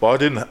 but I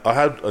didn't. I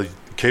had a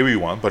Kiwi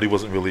one, but he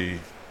wasn't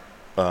really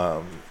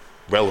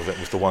relevant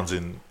with the ones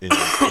in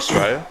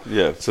Australia.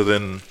 Yeah. So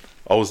then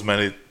I was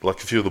managed a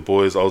few of the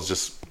boys. I was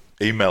just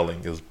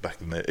emailing. It was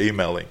back in there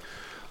emailing.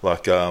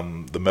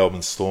 The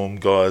Melbourne Storm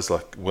guys,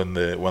 when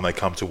they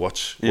come to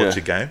watch your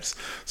games.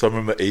 So I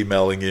remember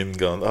emailing him,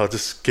 going, "Oh,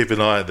 just keep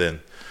an eye." Then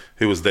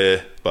he was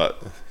there,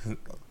 but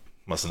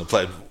mustn't have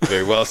played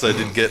very well, so I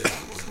didn't get.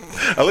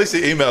 At least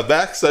he emailed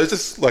back, so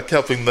just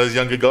helping those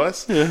younger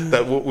guys. Yeah.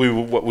 That what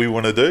we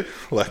want to do.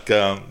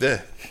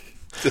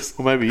 Just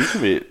well, maybe you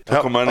could be it.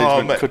 Tackle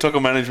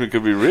management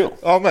could be real.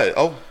 Oh mate,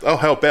 I'll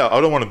help out. I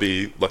don't want to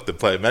be the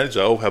player manager.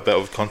 I'll help out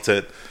with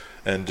content.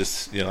 And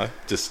just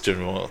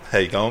general, how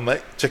you going,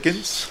 mate?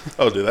 Check-ins?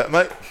 I'll do that,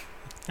 mate.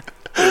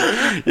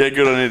 Yeah,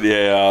 good on it.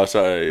 Yeah,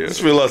 sorry. I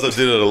just realised I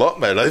did it a lot,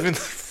 mate. I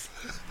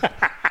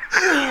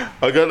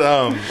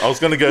was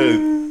going to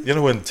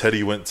go, when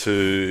Teddy went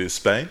to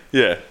Spain?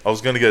 Yeah. I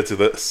was going to go to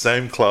the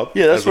same club.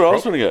 Yeah, that's where I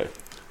was going to go.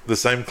 The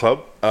same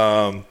club.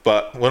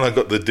 But when I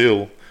got the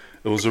deal,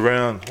 it was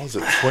around,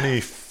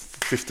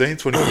 2015,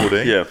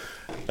 2014? Yeah.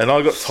 And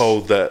I got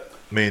told that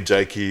me and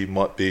Jakey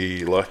might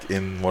be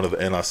in one of the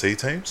NRC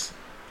teams.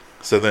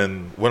 So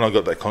then when I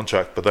got that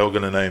contract, but they were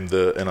going to name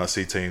the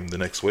NRC team the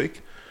next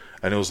week.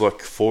 And it was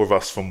 4 of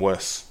us from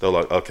West. They were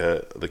like,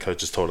 okay, the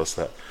coaches told us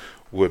that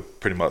we're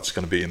pretty much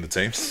going to be in the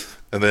teams.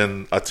 And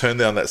then I turned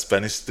down that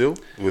Spanish deal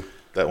with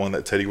that one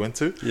that Teddy went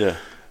to. Yeah.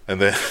 And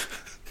then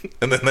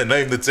they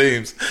named the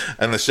teams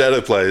and the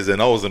shadow players,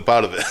 and I wasn't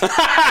part of it.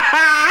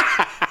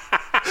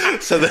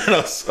 So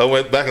then I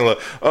went back and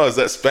is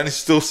that Spanish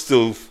still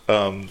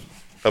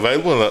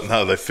available?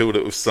 No, they filled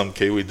it with some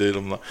Kiwi dude.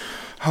 I'm like,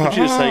 would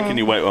you just say, can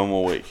you wait one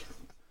more week?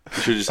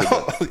 You should have just said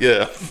that.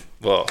 Yeah.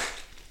 Well.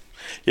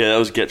 Yeah, that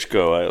was Getch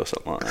Go Away or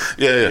something like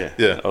that.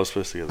 Yeah. I was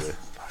supposed to go there.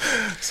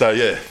 So,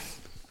 yeah.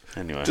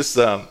 Anyway. Just,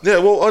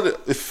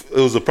 if it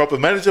was a proper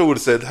manager, I would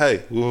have said,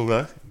 hey,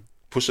 we'll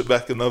push it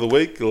back another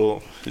week.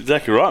 Or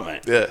exactly right,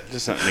 mate. Yeah.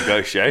 Just a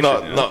negotiation.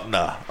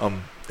 Nah.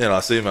 I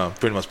see him. I'm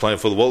pretty much playing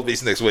for the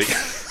Wallabies next week.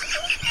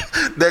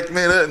 Next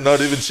minute, not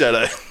even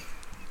shadow.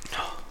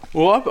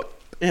 Well,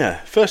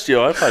 first year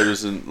I played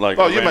was in made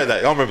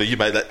that. I remember you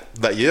made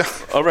that year.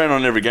 I ran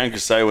on every game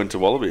because Say went to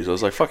Wallabies. I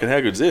was like, fucking,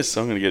 how good's this?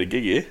 I'm going to get a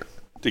gig here.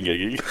 Didn't get a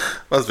gig.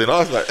 Must be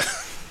nice, mate.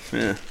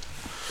 Yeah.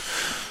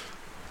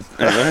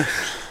 Anyway.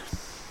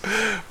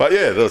 But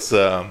yeah,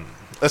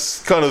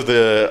 that's kind of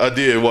the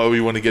idea why we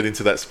want to get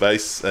into that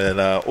space, and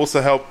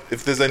also help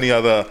if there's any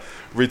other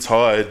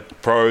retired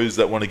pros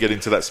that want to get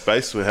into that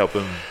space. We help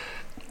them.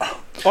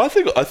 I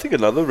think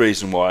another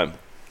reason why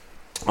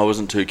I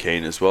wasn't too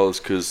keen as well is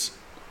because,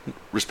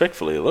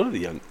 respectfully, a lot of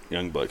the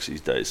young blokes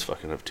these days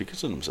fucking have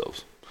tickets on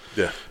themselves.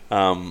 Yeah.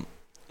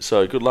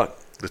 So good luck.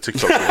 The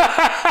TikTok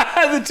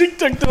doing. The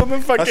TikTok doing the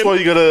fucking. That's why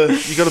you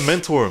gotta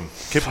mentor them.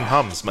 Keep them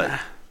hums, mate.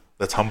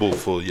 That's humble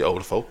for your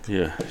older folk.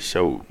 Yeah.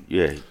 So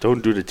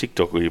don't do the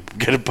TikTok or you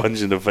get a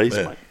punch in the face,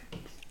 mate.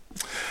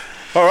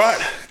 All right.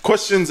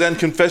 Questions and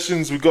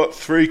confessions. We've got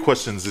 3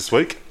 questions this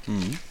week.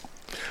 Mm-hmm.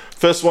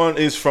 First one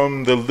is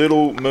from the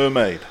Little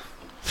Mermaid.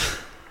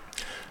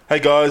 Hey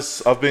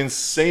guys, I've been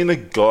seeing a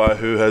guy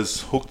who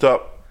has hooked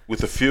up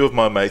with a few of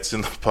my mates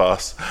in the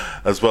past,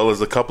 as well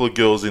as a couple of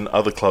girls in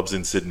other clubs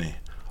in Sydney.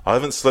 I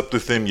haven't slept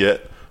with him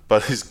yet,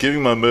 but he's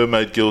giving my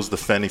mermaid girls the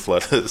fanny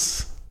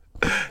flutters.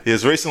 He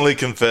has recently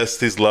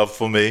confessed his love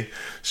for me.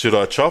 Should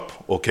I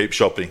chop or keep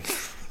shopping?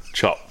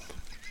 Chop.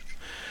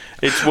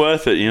 It's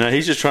worth it,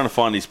 he's just trying to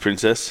find his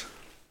princess.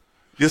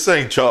 You're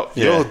saying chop.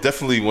 Yeah. You're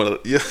definitely one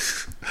of...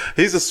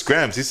 He's a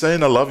scrams. He's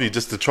saying I love you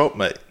just to chop,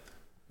 mate.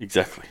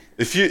 Exactly.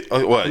 If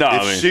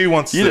she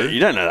wants you to... You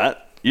don't know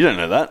that. You don't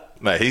know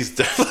that. Mate, he's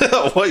definitely...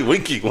 Why are you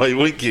winking? Why are you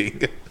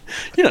winking?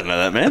 You don't know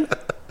that, man.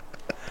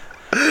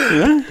 You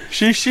know?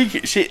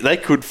 They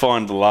could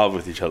find love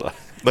with each other.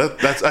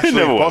 That's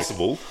actually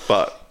possible,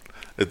 but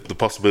the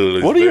possibility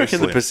is What do you very reckon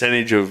slim. the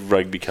percentage of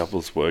rugby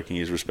couples working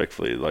is,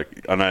 respectfully?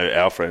 Like, I know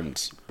our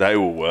friends, they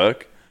will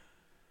work.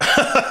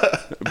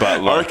 But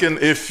like, I reckon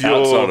if you're...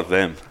 outside of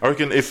them. I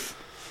reckon if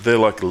they're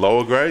like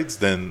lower grades,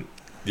 then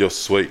you're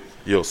sweet.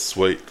 You're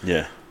sweet.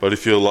 Yeah. But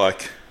if you're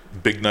like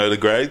big noter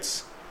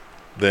grades,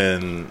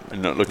 then You're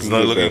not it's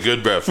not looking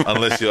good, bruv.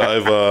 Unless you're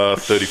over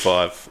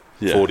 35,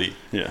 40,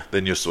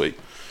 then you're sweet.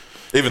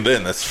 Even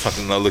then, that's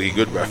fucking not looking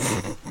good,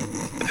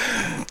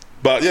 bruv.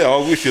 But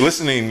yeah, if you're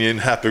listening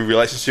and happy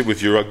relationship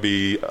with your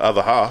rugby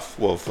other half,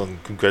 well,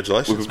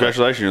 congratulations. Well,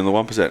 congratulations, you're in the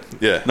 1%.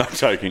 Yeah. Not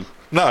joking.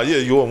 No, yeah,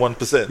 you're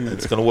 1%.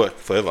 It's going to work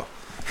forever.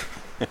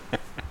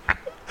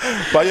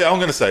 But yeah, I'm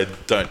going to say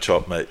don't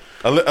chop, mate.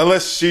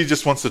 Unless she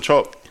just wants to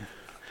chop.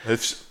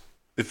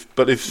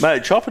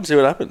 Mate, chop and see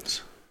what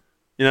happens.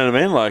 You know what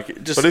I mean?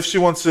 Like, just. But if she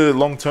wants it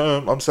long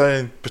term, I'm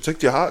saying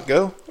protect your heart,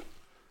 girl.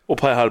 Or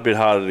play hard a bit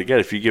harder to get.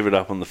 If you give it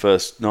up on the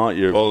first night,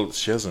 you're. Well,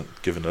 she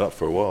hasn't given it up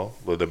for a while.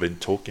 Well, they've been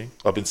talking.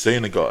 I've been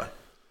seeing the guy.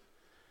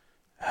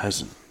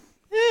 Hasn't.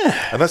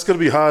 Yeah. And that's going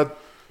to be hard.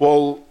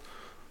 Well,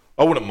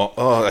 I wouldn't.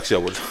 Oh,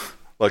 actually, I would.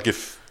 Like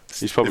if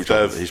he's probably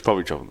chopping the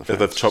fence. If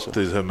they've chopped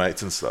her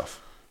mates and stuff.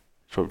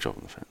 He's probably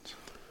chopping the fence.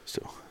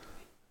 Still.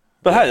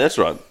 But hey, that's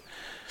right.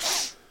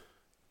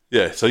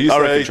 Yeah. So you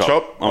say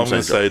chop. I'm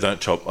going to say don't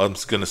chop. I'm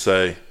just going to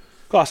say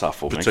glass half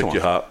full. Protect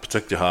your heart.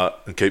 Protect your heart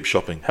and keep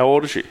shopping. How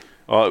old is she?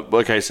 Oh,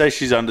 okay, say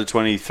she's under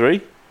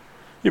 23.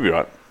 You'll be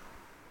right.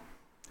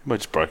 You might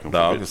just broken.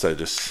 No, I'm going to say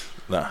just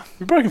nah.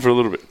 You're broken for a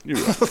little bit. You'll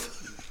be right.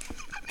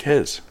 Who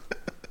cares?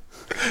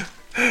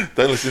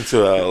 Don't listen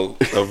to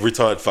a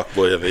retired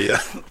fuckboy over here.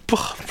 Bro.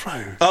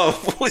 Oh,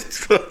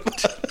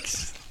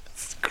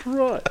 Jesus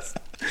Christ.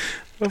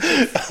 I've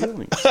got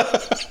feelings.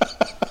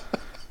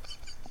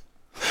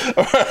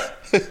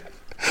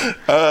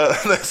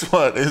 Alright. Next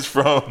one is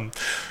from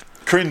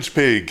Cringe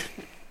Pig.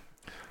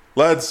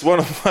 Lads, one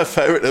of my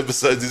favourite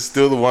episodes is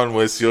still the one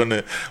where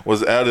Sione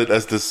was outed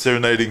as the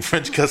serenading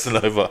French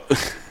Casanova.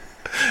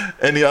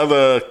 Any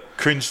other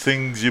cringe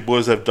things you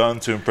boys have done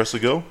to impress a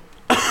girl?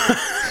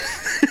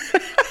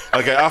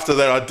 Okay, after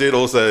that, I did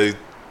also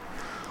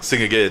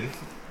sing again.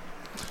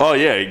 Oh,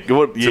 yeah.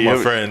 To my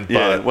friend.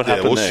 Yeah, but, what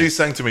happened well, there? she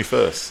sang to me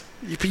first.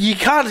 You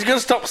can't. You've got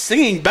to stop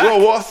singing back.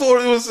 Well, I thought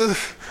it was a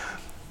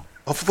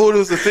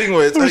thing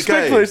where it's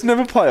Respectfully, okay. it's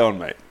never play on,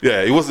 mate.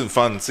 Yeah, it wasn't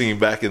fun singing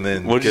back and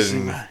then What did you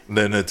sing back?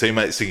 Then her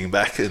teammates singing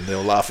back and they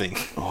were laughing.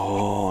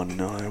 Oh,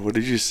 no. What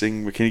did you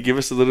sing? Can you give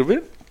us a little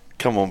bit?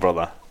 Come on,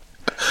 brother.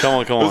 Come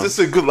on. It was just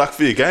a good luck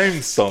for your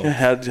game song.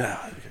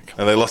 Yeah,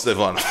 And they lost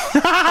everyone.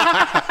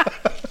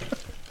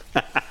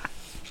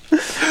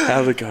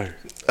 How'd it go?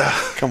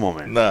 Come on,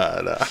 man.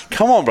 Nah.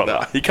 Come on, brother.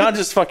 Nah. You can't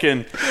just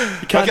fucking...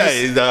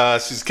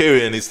 She's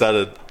Kiwi and he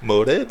started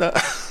Morena.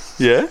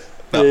 Yeah?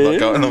 No,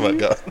 I'm not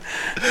going.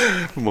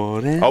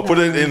 Morena. I'll put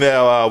it in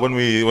our...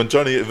 when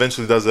Johnny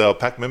eventually does our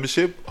PAC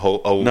membership, I'll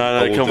come do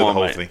on, the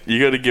whole mate. thing. You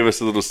got to give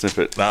us a little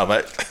snippet. Nah,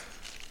 mate.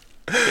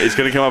 It's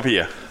going to come up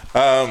here.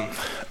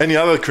 Any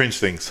other cringe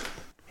things?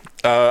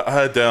 I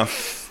had down...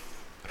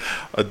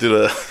 I did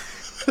a...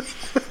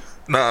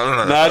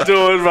 No. Nah,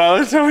 do it,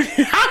 bro. Tell me.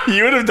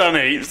 You would have done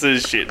heaps of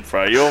shit,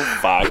 bro. You're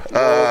fucked.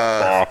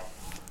 I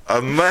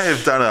may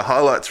have done a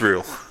highlights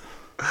reel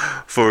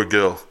for a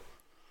girl.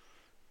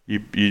 You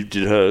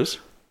did hers?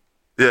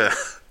 Yeah,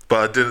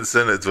 but I didn't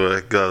send it to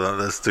her. God,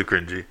 that's too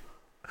cringy.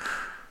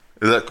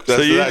 Is that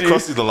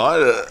crossing the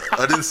line?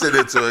 I didn't send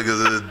it to her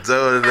because is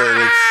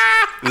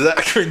that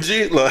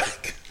cringy?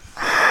 Like,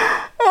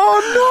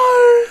 oh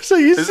no! So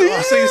you see,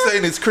 I see you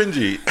saying it's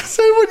cringy.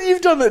 So what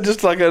you've done that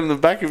just like on the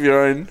back of your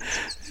own.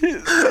 Like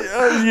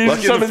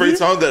in the free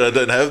time that I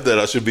don't have, that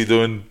I should be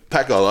doing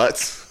PAC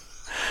highlights.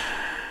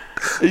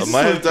 Is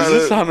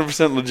this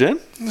 100% legit?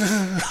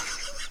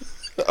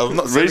 I'm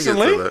not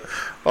recently. It to her.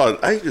 Oh,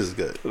 ages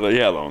ago.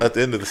 Yeah, how long? At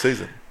the end of the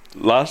season.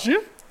 Last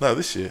year? No,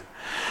 this year.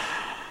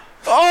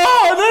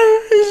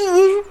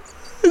 Oh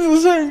no!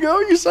 Is the same girl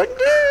you sang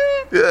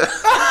to? Yeah.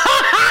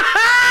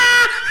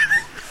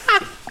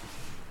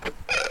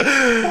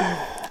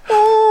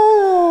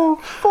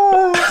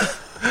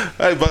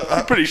 Hey, but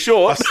I'm pretty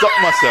short. I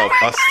stopped myself,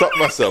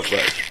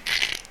 mate.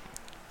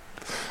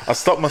 I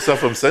stopped myself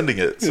from sending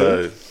it,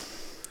 so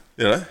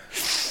you know.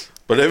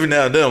 But every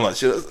now and then I'm like,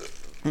 shit.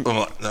 I'm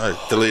like, no,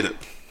 delete it.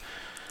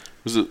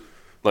 Was it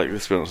like,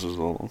 let's be honest, was it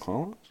a long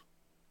highlights?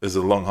 Is it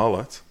a long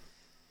highlights?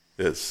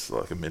 Yeah, it's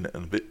like a minute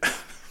and a bit.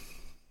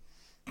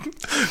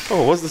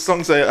 Oh, what's the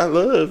song say? I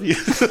love you.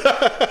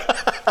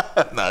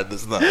 No,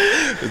 it's not.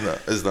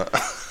 It's not.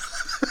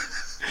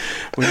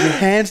 When your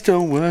hands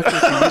don't work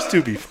like they used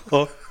to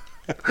before.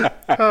 But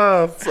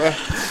that's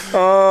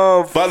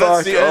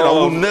the end. I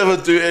will never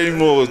do any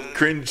more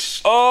cringe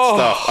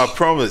stuff. I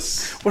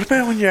promise. What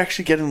about when you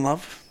actually get in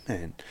love,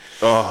 man?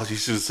 Oh, you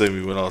should have seen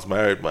me when I was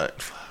married, mate.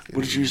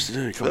 What did you used to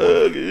do? Come on.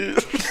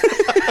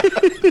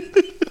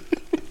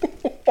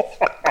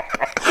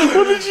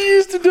 What did you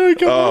used to do?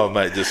 Come on.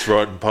 mate, just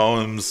writing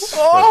poems.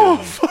 Oh,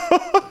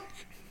 fucking,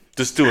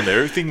 just doing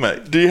everything,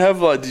 mate. Do you have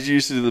did you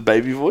used to do the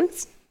baby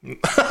voice?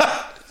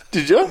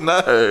 Did you?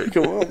 No.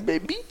 Come on,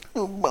 baby.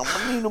 Oh, mama,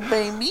 little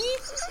baby.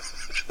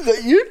 Is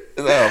that you?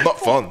 No, I'm not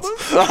fond.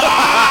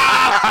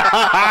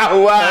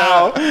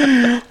 Wow.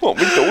 What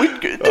we doing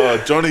good? Oh,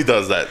 Johnny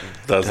does that.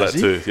 Does that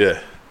he? too, yeah.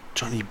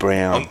 Johnny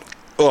Brown.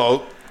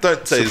 Oh,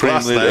 don't say Supreme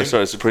his last leader. name.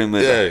 Sorry, Supreme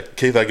leader. Yeah,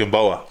 Keith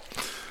Agamboa.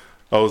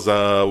 I was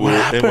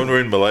when we were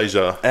in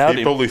Malaysia.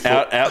 He probably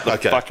thought out the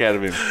fuck out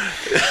of him.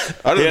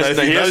 I don't know if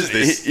he knows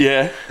this.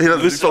 Yeah, He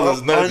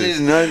doesn't know I this.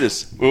 didn't know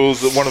this. It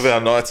was one of our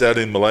nights out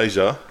in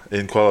Malaysia,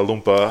 in Kuala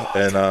Lumpur,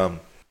 and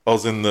I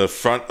was in the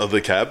front of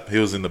the cab. He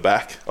was in the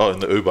back. In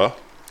the Uber,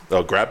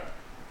 Grab,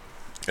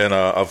 and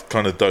I've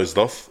kind of dozed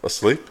off,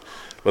 asleep.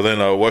 But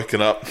then I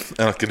woken up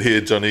and I could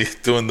hear Johnny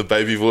doing the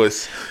baby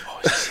voice.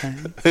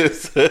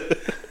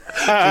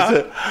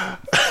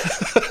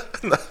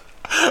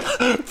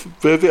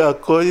 Baby, I'll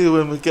call you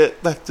when we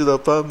get back to the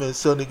apartment.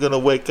 Sonny gonna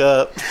wake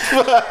up.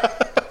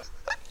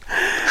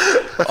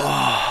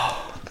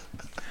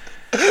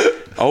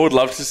 I would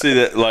love to see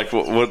that, like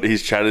what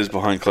his chat is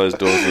behind closed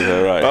doors with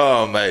her, right?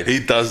 Oh, mate, he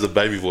does the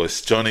baby voice.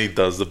 Johnny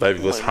does the baby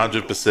voice.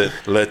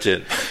 100%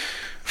 legend.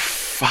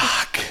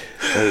 Fuck.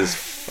 That is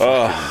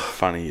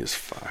funny as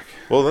fuck.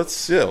 Well,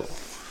 that's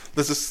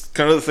just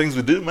kind of the things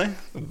we do, man.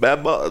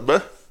 Bad boys,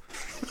 bro.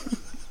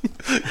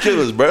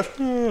 Killers, bro.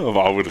 Oh,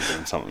 I would have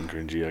done something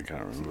cringy. I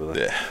can't remember that.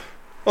 Yeah.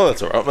 Well,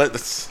 that's all right, mate.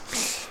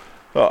 That's.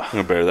 I'm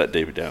gonna bury that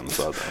deeper down the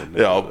side.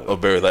 Yeah, I'll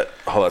bury that.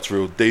 Oh, that's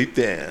real deep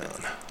down.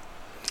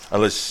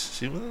 Unless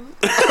she. Unless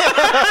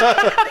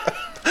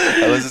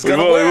it's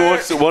gonna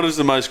work. What is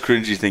the most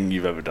cringy thing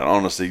you've ever done?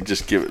 Honestly,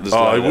 just give it.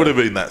 It would have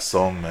been that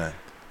song, man.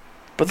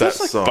 But that's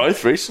like song.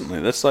 Both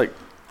recently. That's like.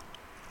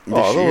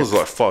 That was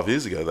like 5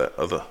 years ago. That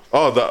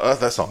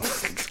song.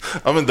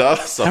 I mean the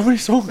other song. How many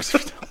songs?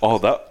 The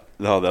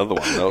other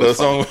one. The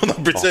song when I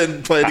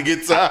pretend play the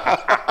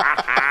guitar.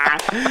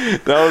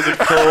 That was a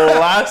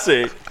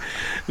classic.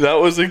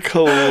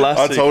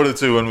 I told her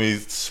to when we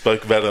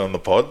spoke about it on the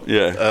pod.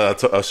 Yeah.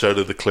 I showed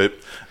her the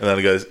clip, and then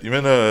it goes, "You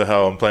remember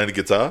how I'm playing the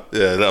guitar?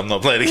 Yeah, I'm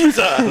not playing the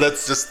guitar.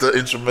 That's just the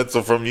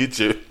instrumental from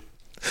YouTube."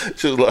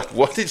 She was like,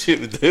 "Why did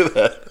you do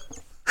that?"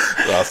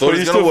 I thought it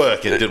was going to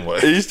work. It didn't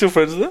work. Are you still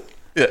friends with her?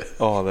 Yeah.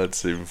 Oh,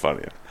 that's even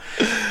funnier.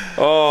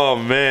 Oh,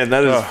 man,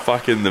 that is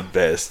fucking the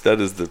best. That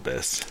is the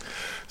best.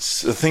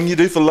 It's the thing you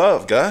do for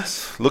love,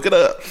 guys. Look it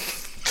up.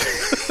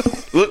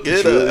 Look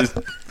it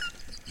up.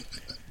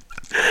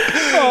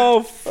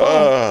 Oh, fuck.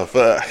 Oh,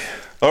 fuck.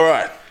 All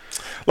right.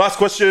 Last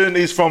question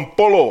is from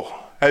Polo.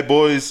 Hey,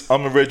 boys,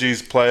 I'm a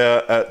Reggie's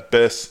player at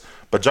best,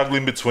 but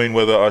juggling between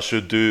whether I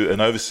should do an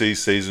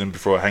overseas season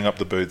before I hang up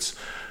the boots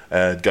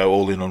and go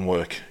all in on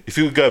work. If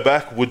you could go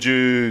back, would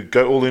you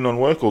go all in on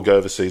work or go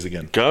overseas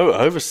again? Go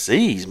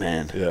overseas,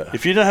 man. Yeah.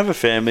 If you don't have a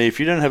family, if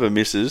you don't have a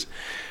missus,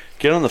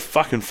 get on the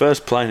fucking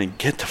first plane and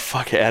get the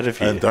fuck out of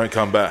here. And don't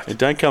come back. You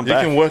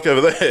can work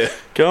over there.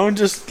 Go and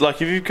just,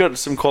 like, if you've got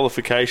some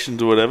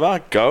qualifications or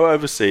whatever, go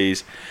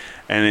overseas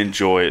and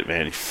enjoy it,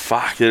 man.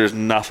 Fuck, there's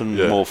nothing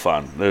more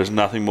fun. There's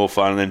nothing more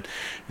fun. And then,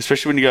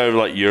 especially when you go over,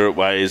 like, Europe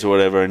ways or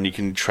whatever, and you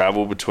can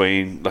travel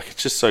between, like,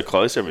 it's just so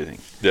close, everything.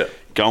 Yeah.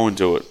 Go and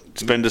do it.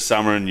 Spend a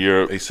summer in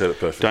Europe. He said it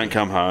perfectly. Don't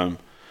come home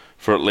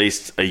for at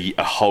least a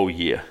whole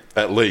year.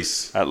 At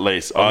least. I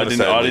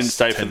didn't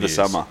stay for the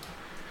summer,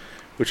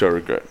 which I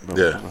regret.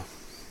 Yeah.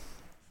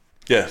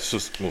 Yeah, it's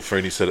just,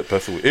 Freeney said it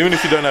perfectly. Even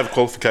if you don't have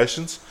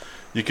qualifications,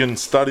 you can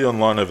study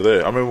online over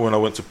there. I remember when I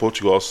went to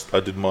Portugal, I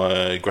did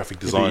my graphic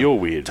design you're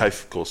weird.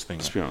 TAFE course thing.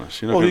 Let's be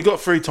honest. Well, you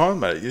got free time,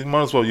 mate. You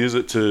might as well use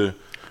it to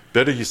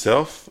better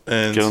yourself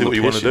and see what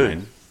you want to do.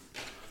 Man.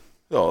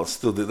 Oh, I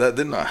still did that,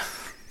 didn't I?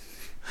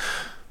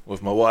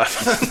 With my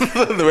wife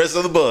and the rest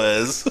of the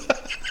boys.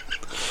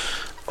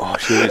 Oh,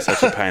 she was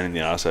such a pain in the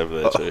ass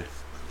over there too.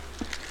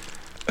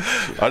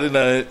 I didn't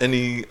know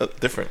any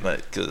different,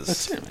 mate. Cause,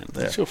 that's it, man.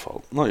 That's your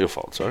fault. Not your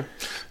fault, sorry.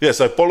 Yeah,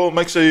 so Polo,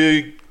 make sure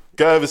you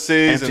go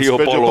overseas and spread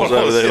your bottles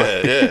over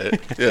there.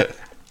 Yeah.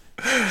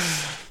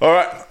 All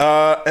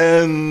right,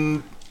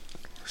 and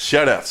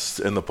shout-outs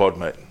in the pod,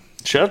 mate.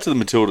 Shout out to the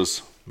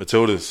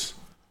Matildas.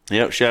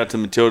 Yep, shout out to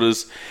the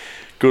Matildas.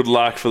 Good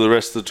luck for the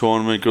rest of the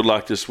tournament. Good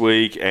luck this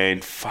week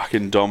and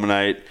fucking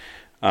dominate.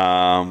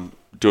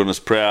 Doing us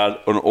proud.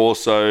 And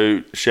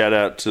also, shout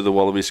out to the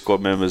Wallaby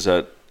squad members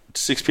at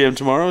 6 p.m.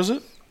 tomorrow, is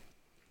it?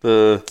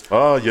 They're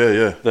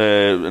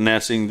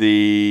announcing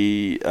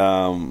the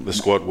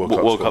squad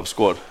World Cup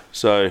squad.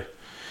 So,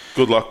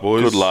 good luck,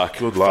 boys. Good luck.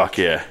 Fuck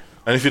yeah.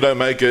 And if you don't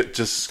make it,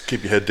 just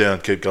keep your head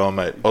down, keep going,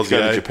 mate. Go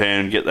to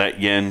Japan and get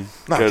that yen.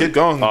 No, keep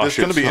going. There's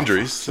going to be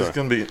injuries. There's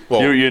going to be.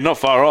 Well, you're not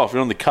far off.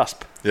 You're on the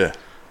cusp. Yeah.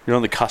 You're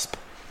on the cusp.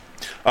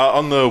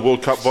 On the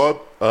World Cup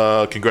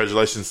vibe,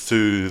 congratulations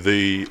to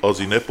the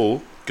Aussie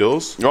netball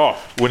girls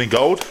winning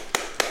gold.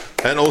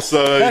 And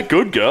also... How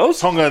good, girls.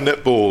 Tonga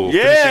netball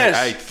finishing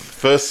 8th.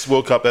 First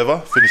World Cup ever,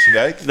 finishing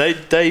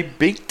 8th. They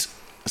beat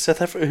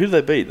South Africa. Who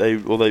did they beat?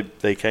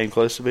 They came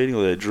close to beating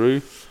or they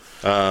drew?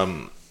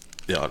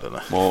 Yeah, I don't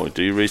know. Well,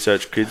 do you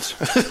research kids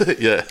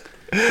Yeah.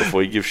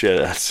 before you give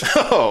shout-outs?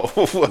 Oh,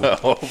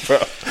 well, bro.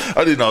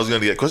 I didn't know I was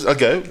going to get questions.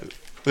 Okay.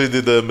 Who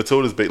did the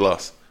Matildas beat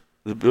last?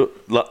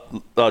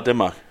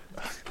 Denmark.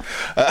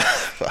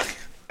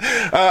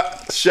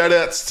 Shout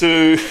outs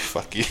to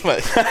fuck you,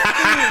 mate.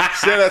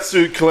 Shout outs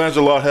to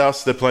Calandra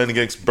Lighthouse. They're playing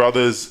against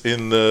Brothers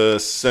in the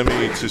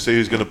semi to see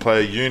who's going to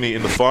play Uni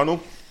in the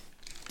final.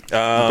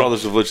 The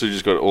Brothers have literally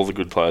just got all the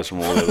good players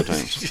from all the other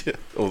teams. Yeah,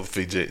 all the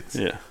Fijians.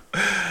 Yeah.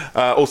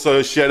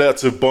 Also, shout out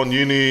to Bon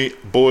Uni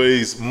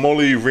boys,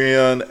 Molly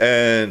Rian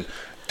and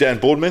Dan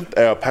Boardman,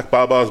 our PAC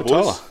Barbars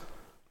boys.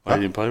 Tyler.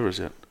 He didn't play for us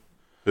yet.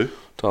 Who?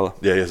 Tyler.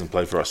 Yeah, he hasn't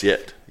played for us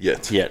yet.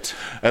 Yet.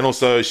 And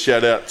also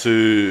shout out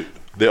to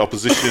the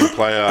opposition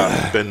player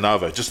Ben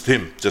Nava. Just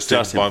him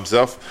by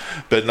himself.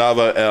 Ben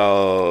Nava,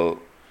 our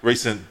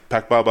recent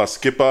PAC Barbar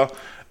skipper.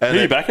 And Who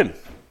are you backing?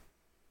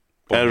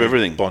 Out of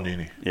everything. Bon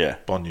Uni. Yeah.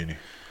 Bon Uni.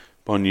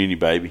 Bon Uni,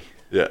 baby.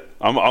 Yeah.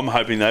 I'm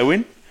hoping they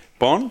win.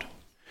 Bond.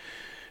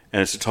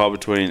 And it's a tie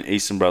between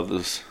East and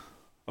Brothers.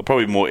 Or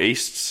probably more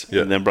Easts,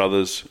 and then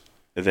Brothers,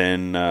 and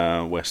then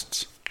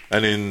Wests.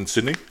 And in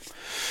Sydney?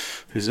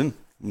 Who's in?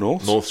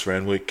 Norths? Norths,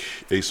 Randwick,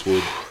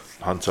 Eastwood,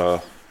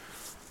 Hunter.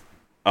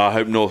 I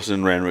hope Norths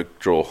and Randwick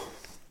draw.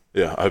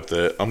 Yeah, I hope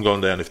I'm going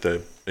down if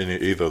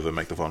either of them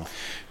make the final.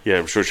 Yeah,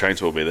 I'm sure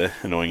Chainsaw will be there,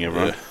 annoying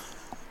everyone. Yeah.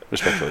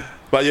 Respectfully.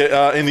 But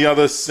yeah, in the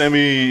other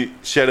semi,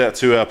 shout out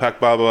to our PAC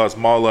Barbars,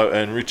 Milo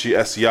and Richie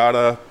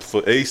Asiata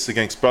for East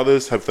against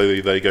Brothers.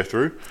 Hopefully they go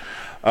through.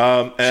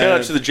 Shout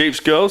out to the Jeeps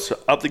girls,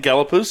 up the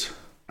Gallopers.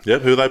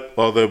 Yep, who are they?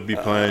 Oh, they'll be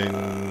playing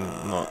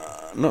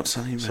Not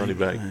Sunny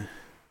Bag. No.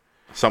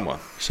 Someone,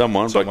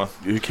 but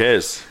who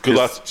cares? Good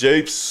luck,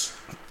 Jeeps.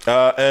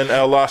 And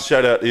our last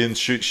shout out in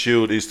Shoot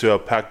Shield is to our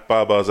PAC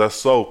Barbars, our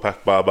sole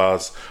PAC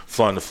Barbars,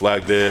 flying the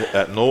flag there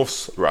at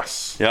Norths,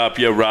 Russ. Yup,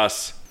 yeah,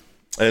 Russ.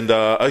 And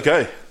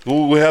okay,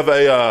 we have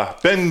a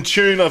Ben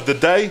tune of the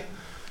day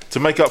to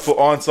make up for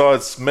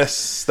Ironside's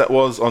mess that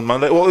was on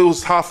Monday. Well, it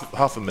was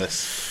half a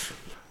mess.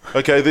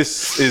 Okay,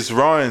 this is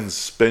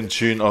Ryan's Ben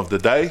tune of the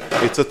day.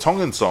 It's a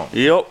Tongan song.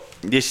 Yup,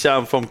 this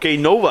from K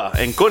Nova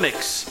and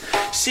Connex.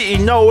 Si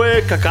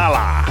Inoue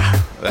Kakala.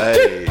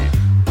 Hey.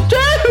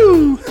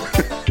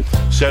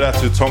 Shout out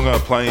to Tonga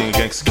playing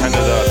against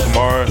Canada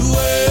tomorrow.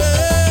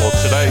 Or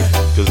today,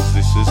 because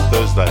this is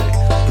Thursday.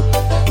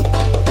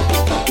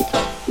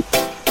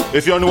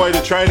 If you're on your way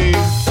to training,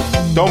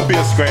 don't be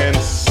a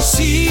scrans.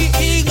 Give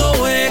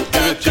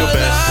it your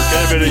best.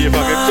 Get a bit of your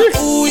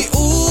fucking...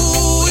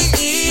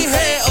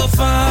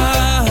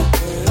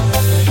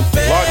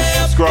 Like,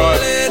 subscribe,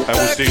 and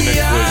we'll see you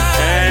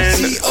next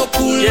week.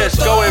 And yes,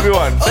 go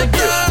everyone. Thank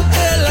you.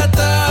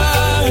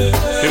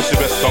 Give us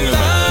your best Tongan,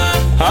 man.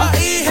 Huh? I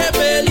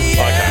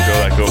can't go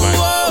that cool, man.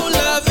 I'll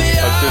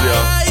do the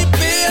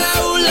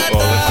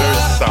Oh, that's very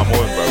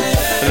Samoan, bro.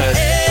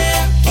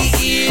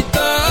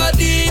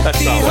 That's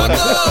Samoan.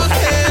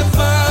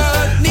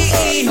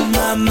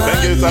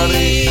 Thank you,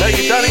 Tony. Thank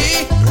you, Tony.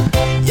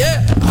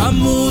 Yeah, I'm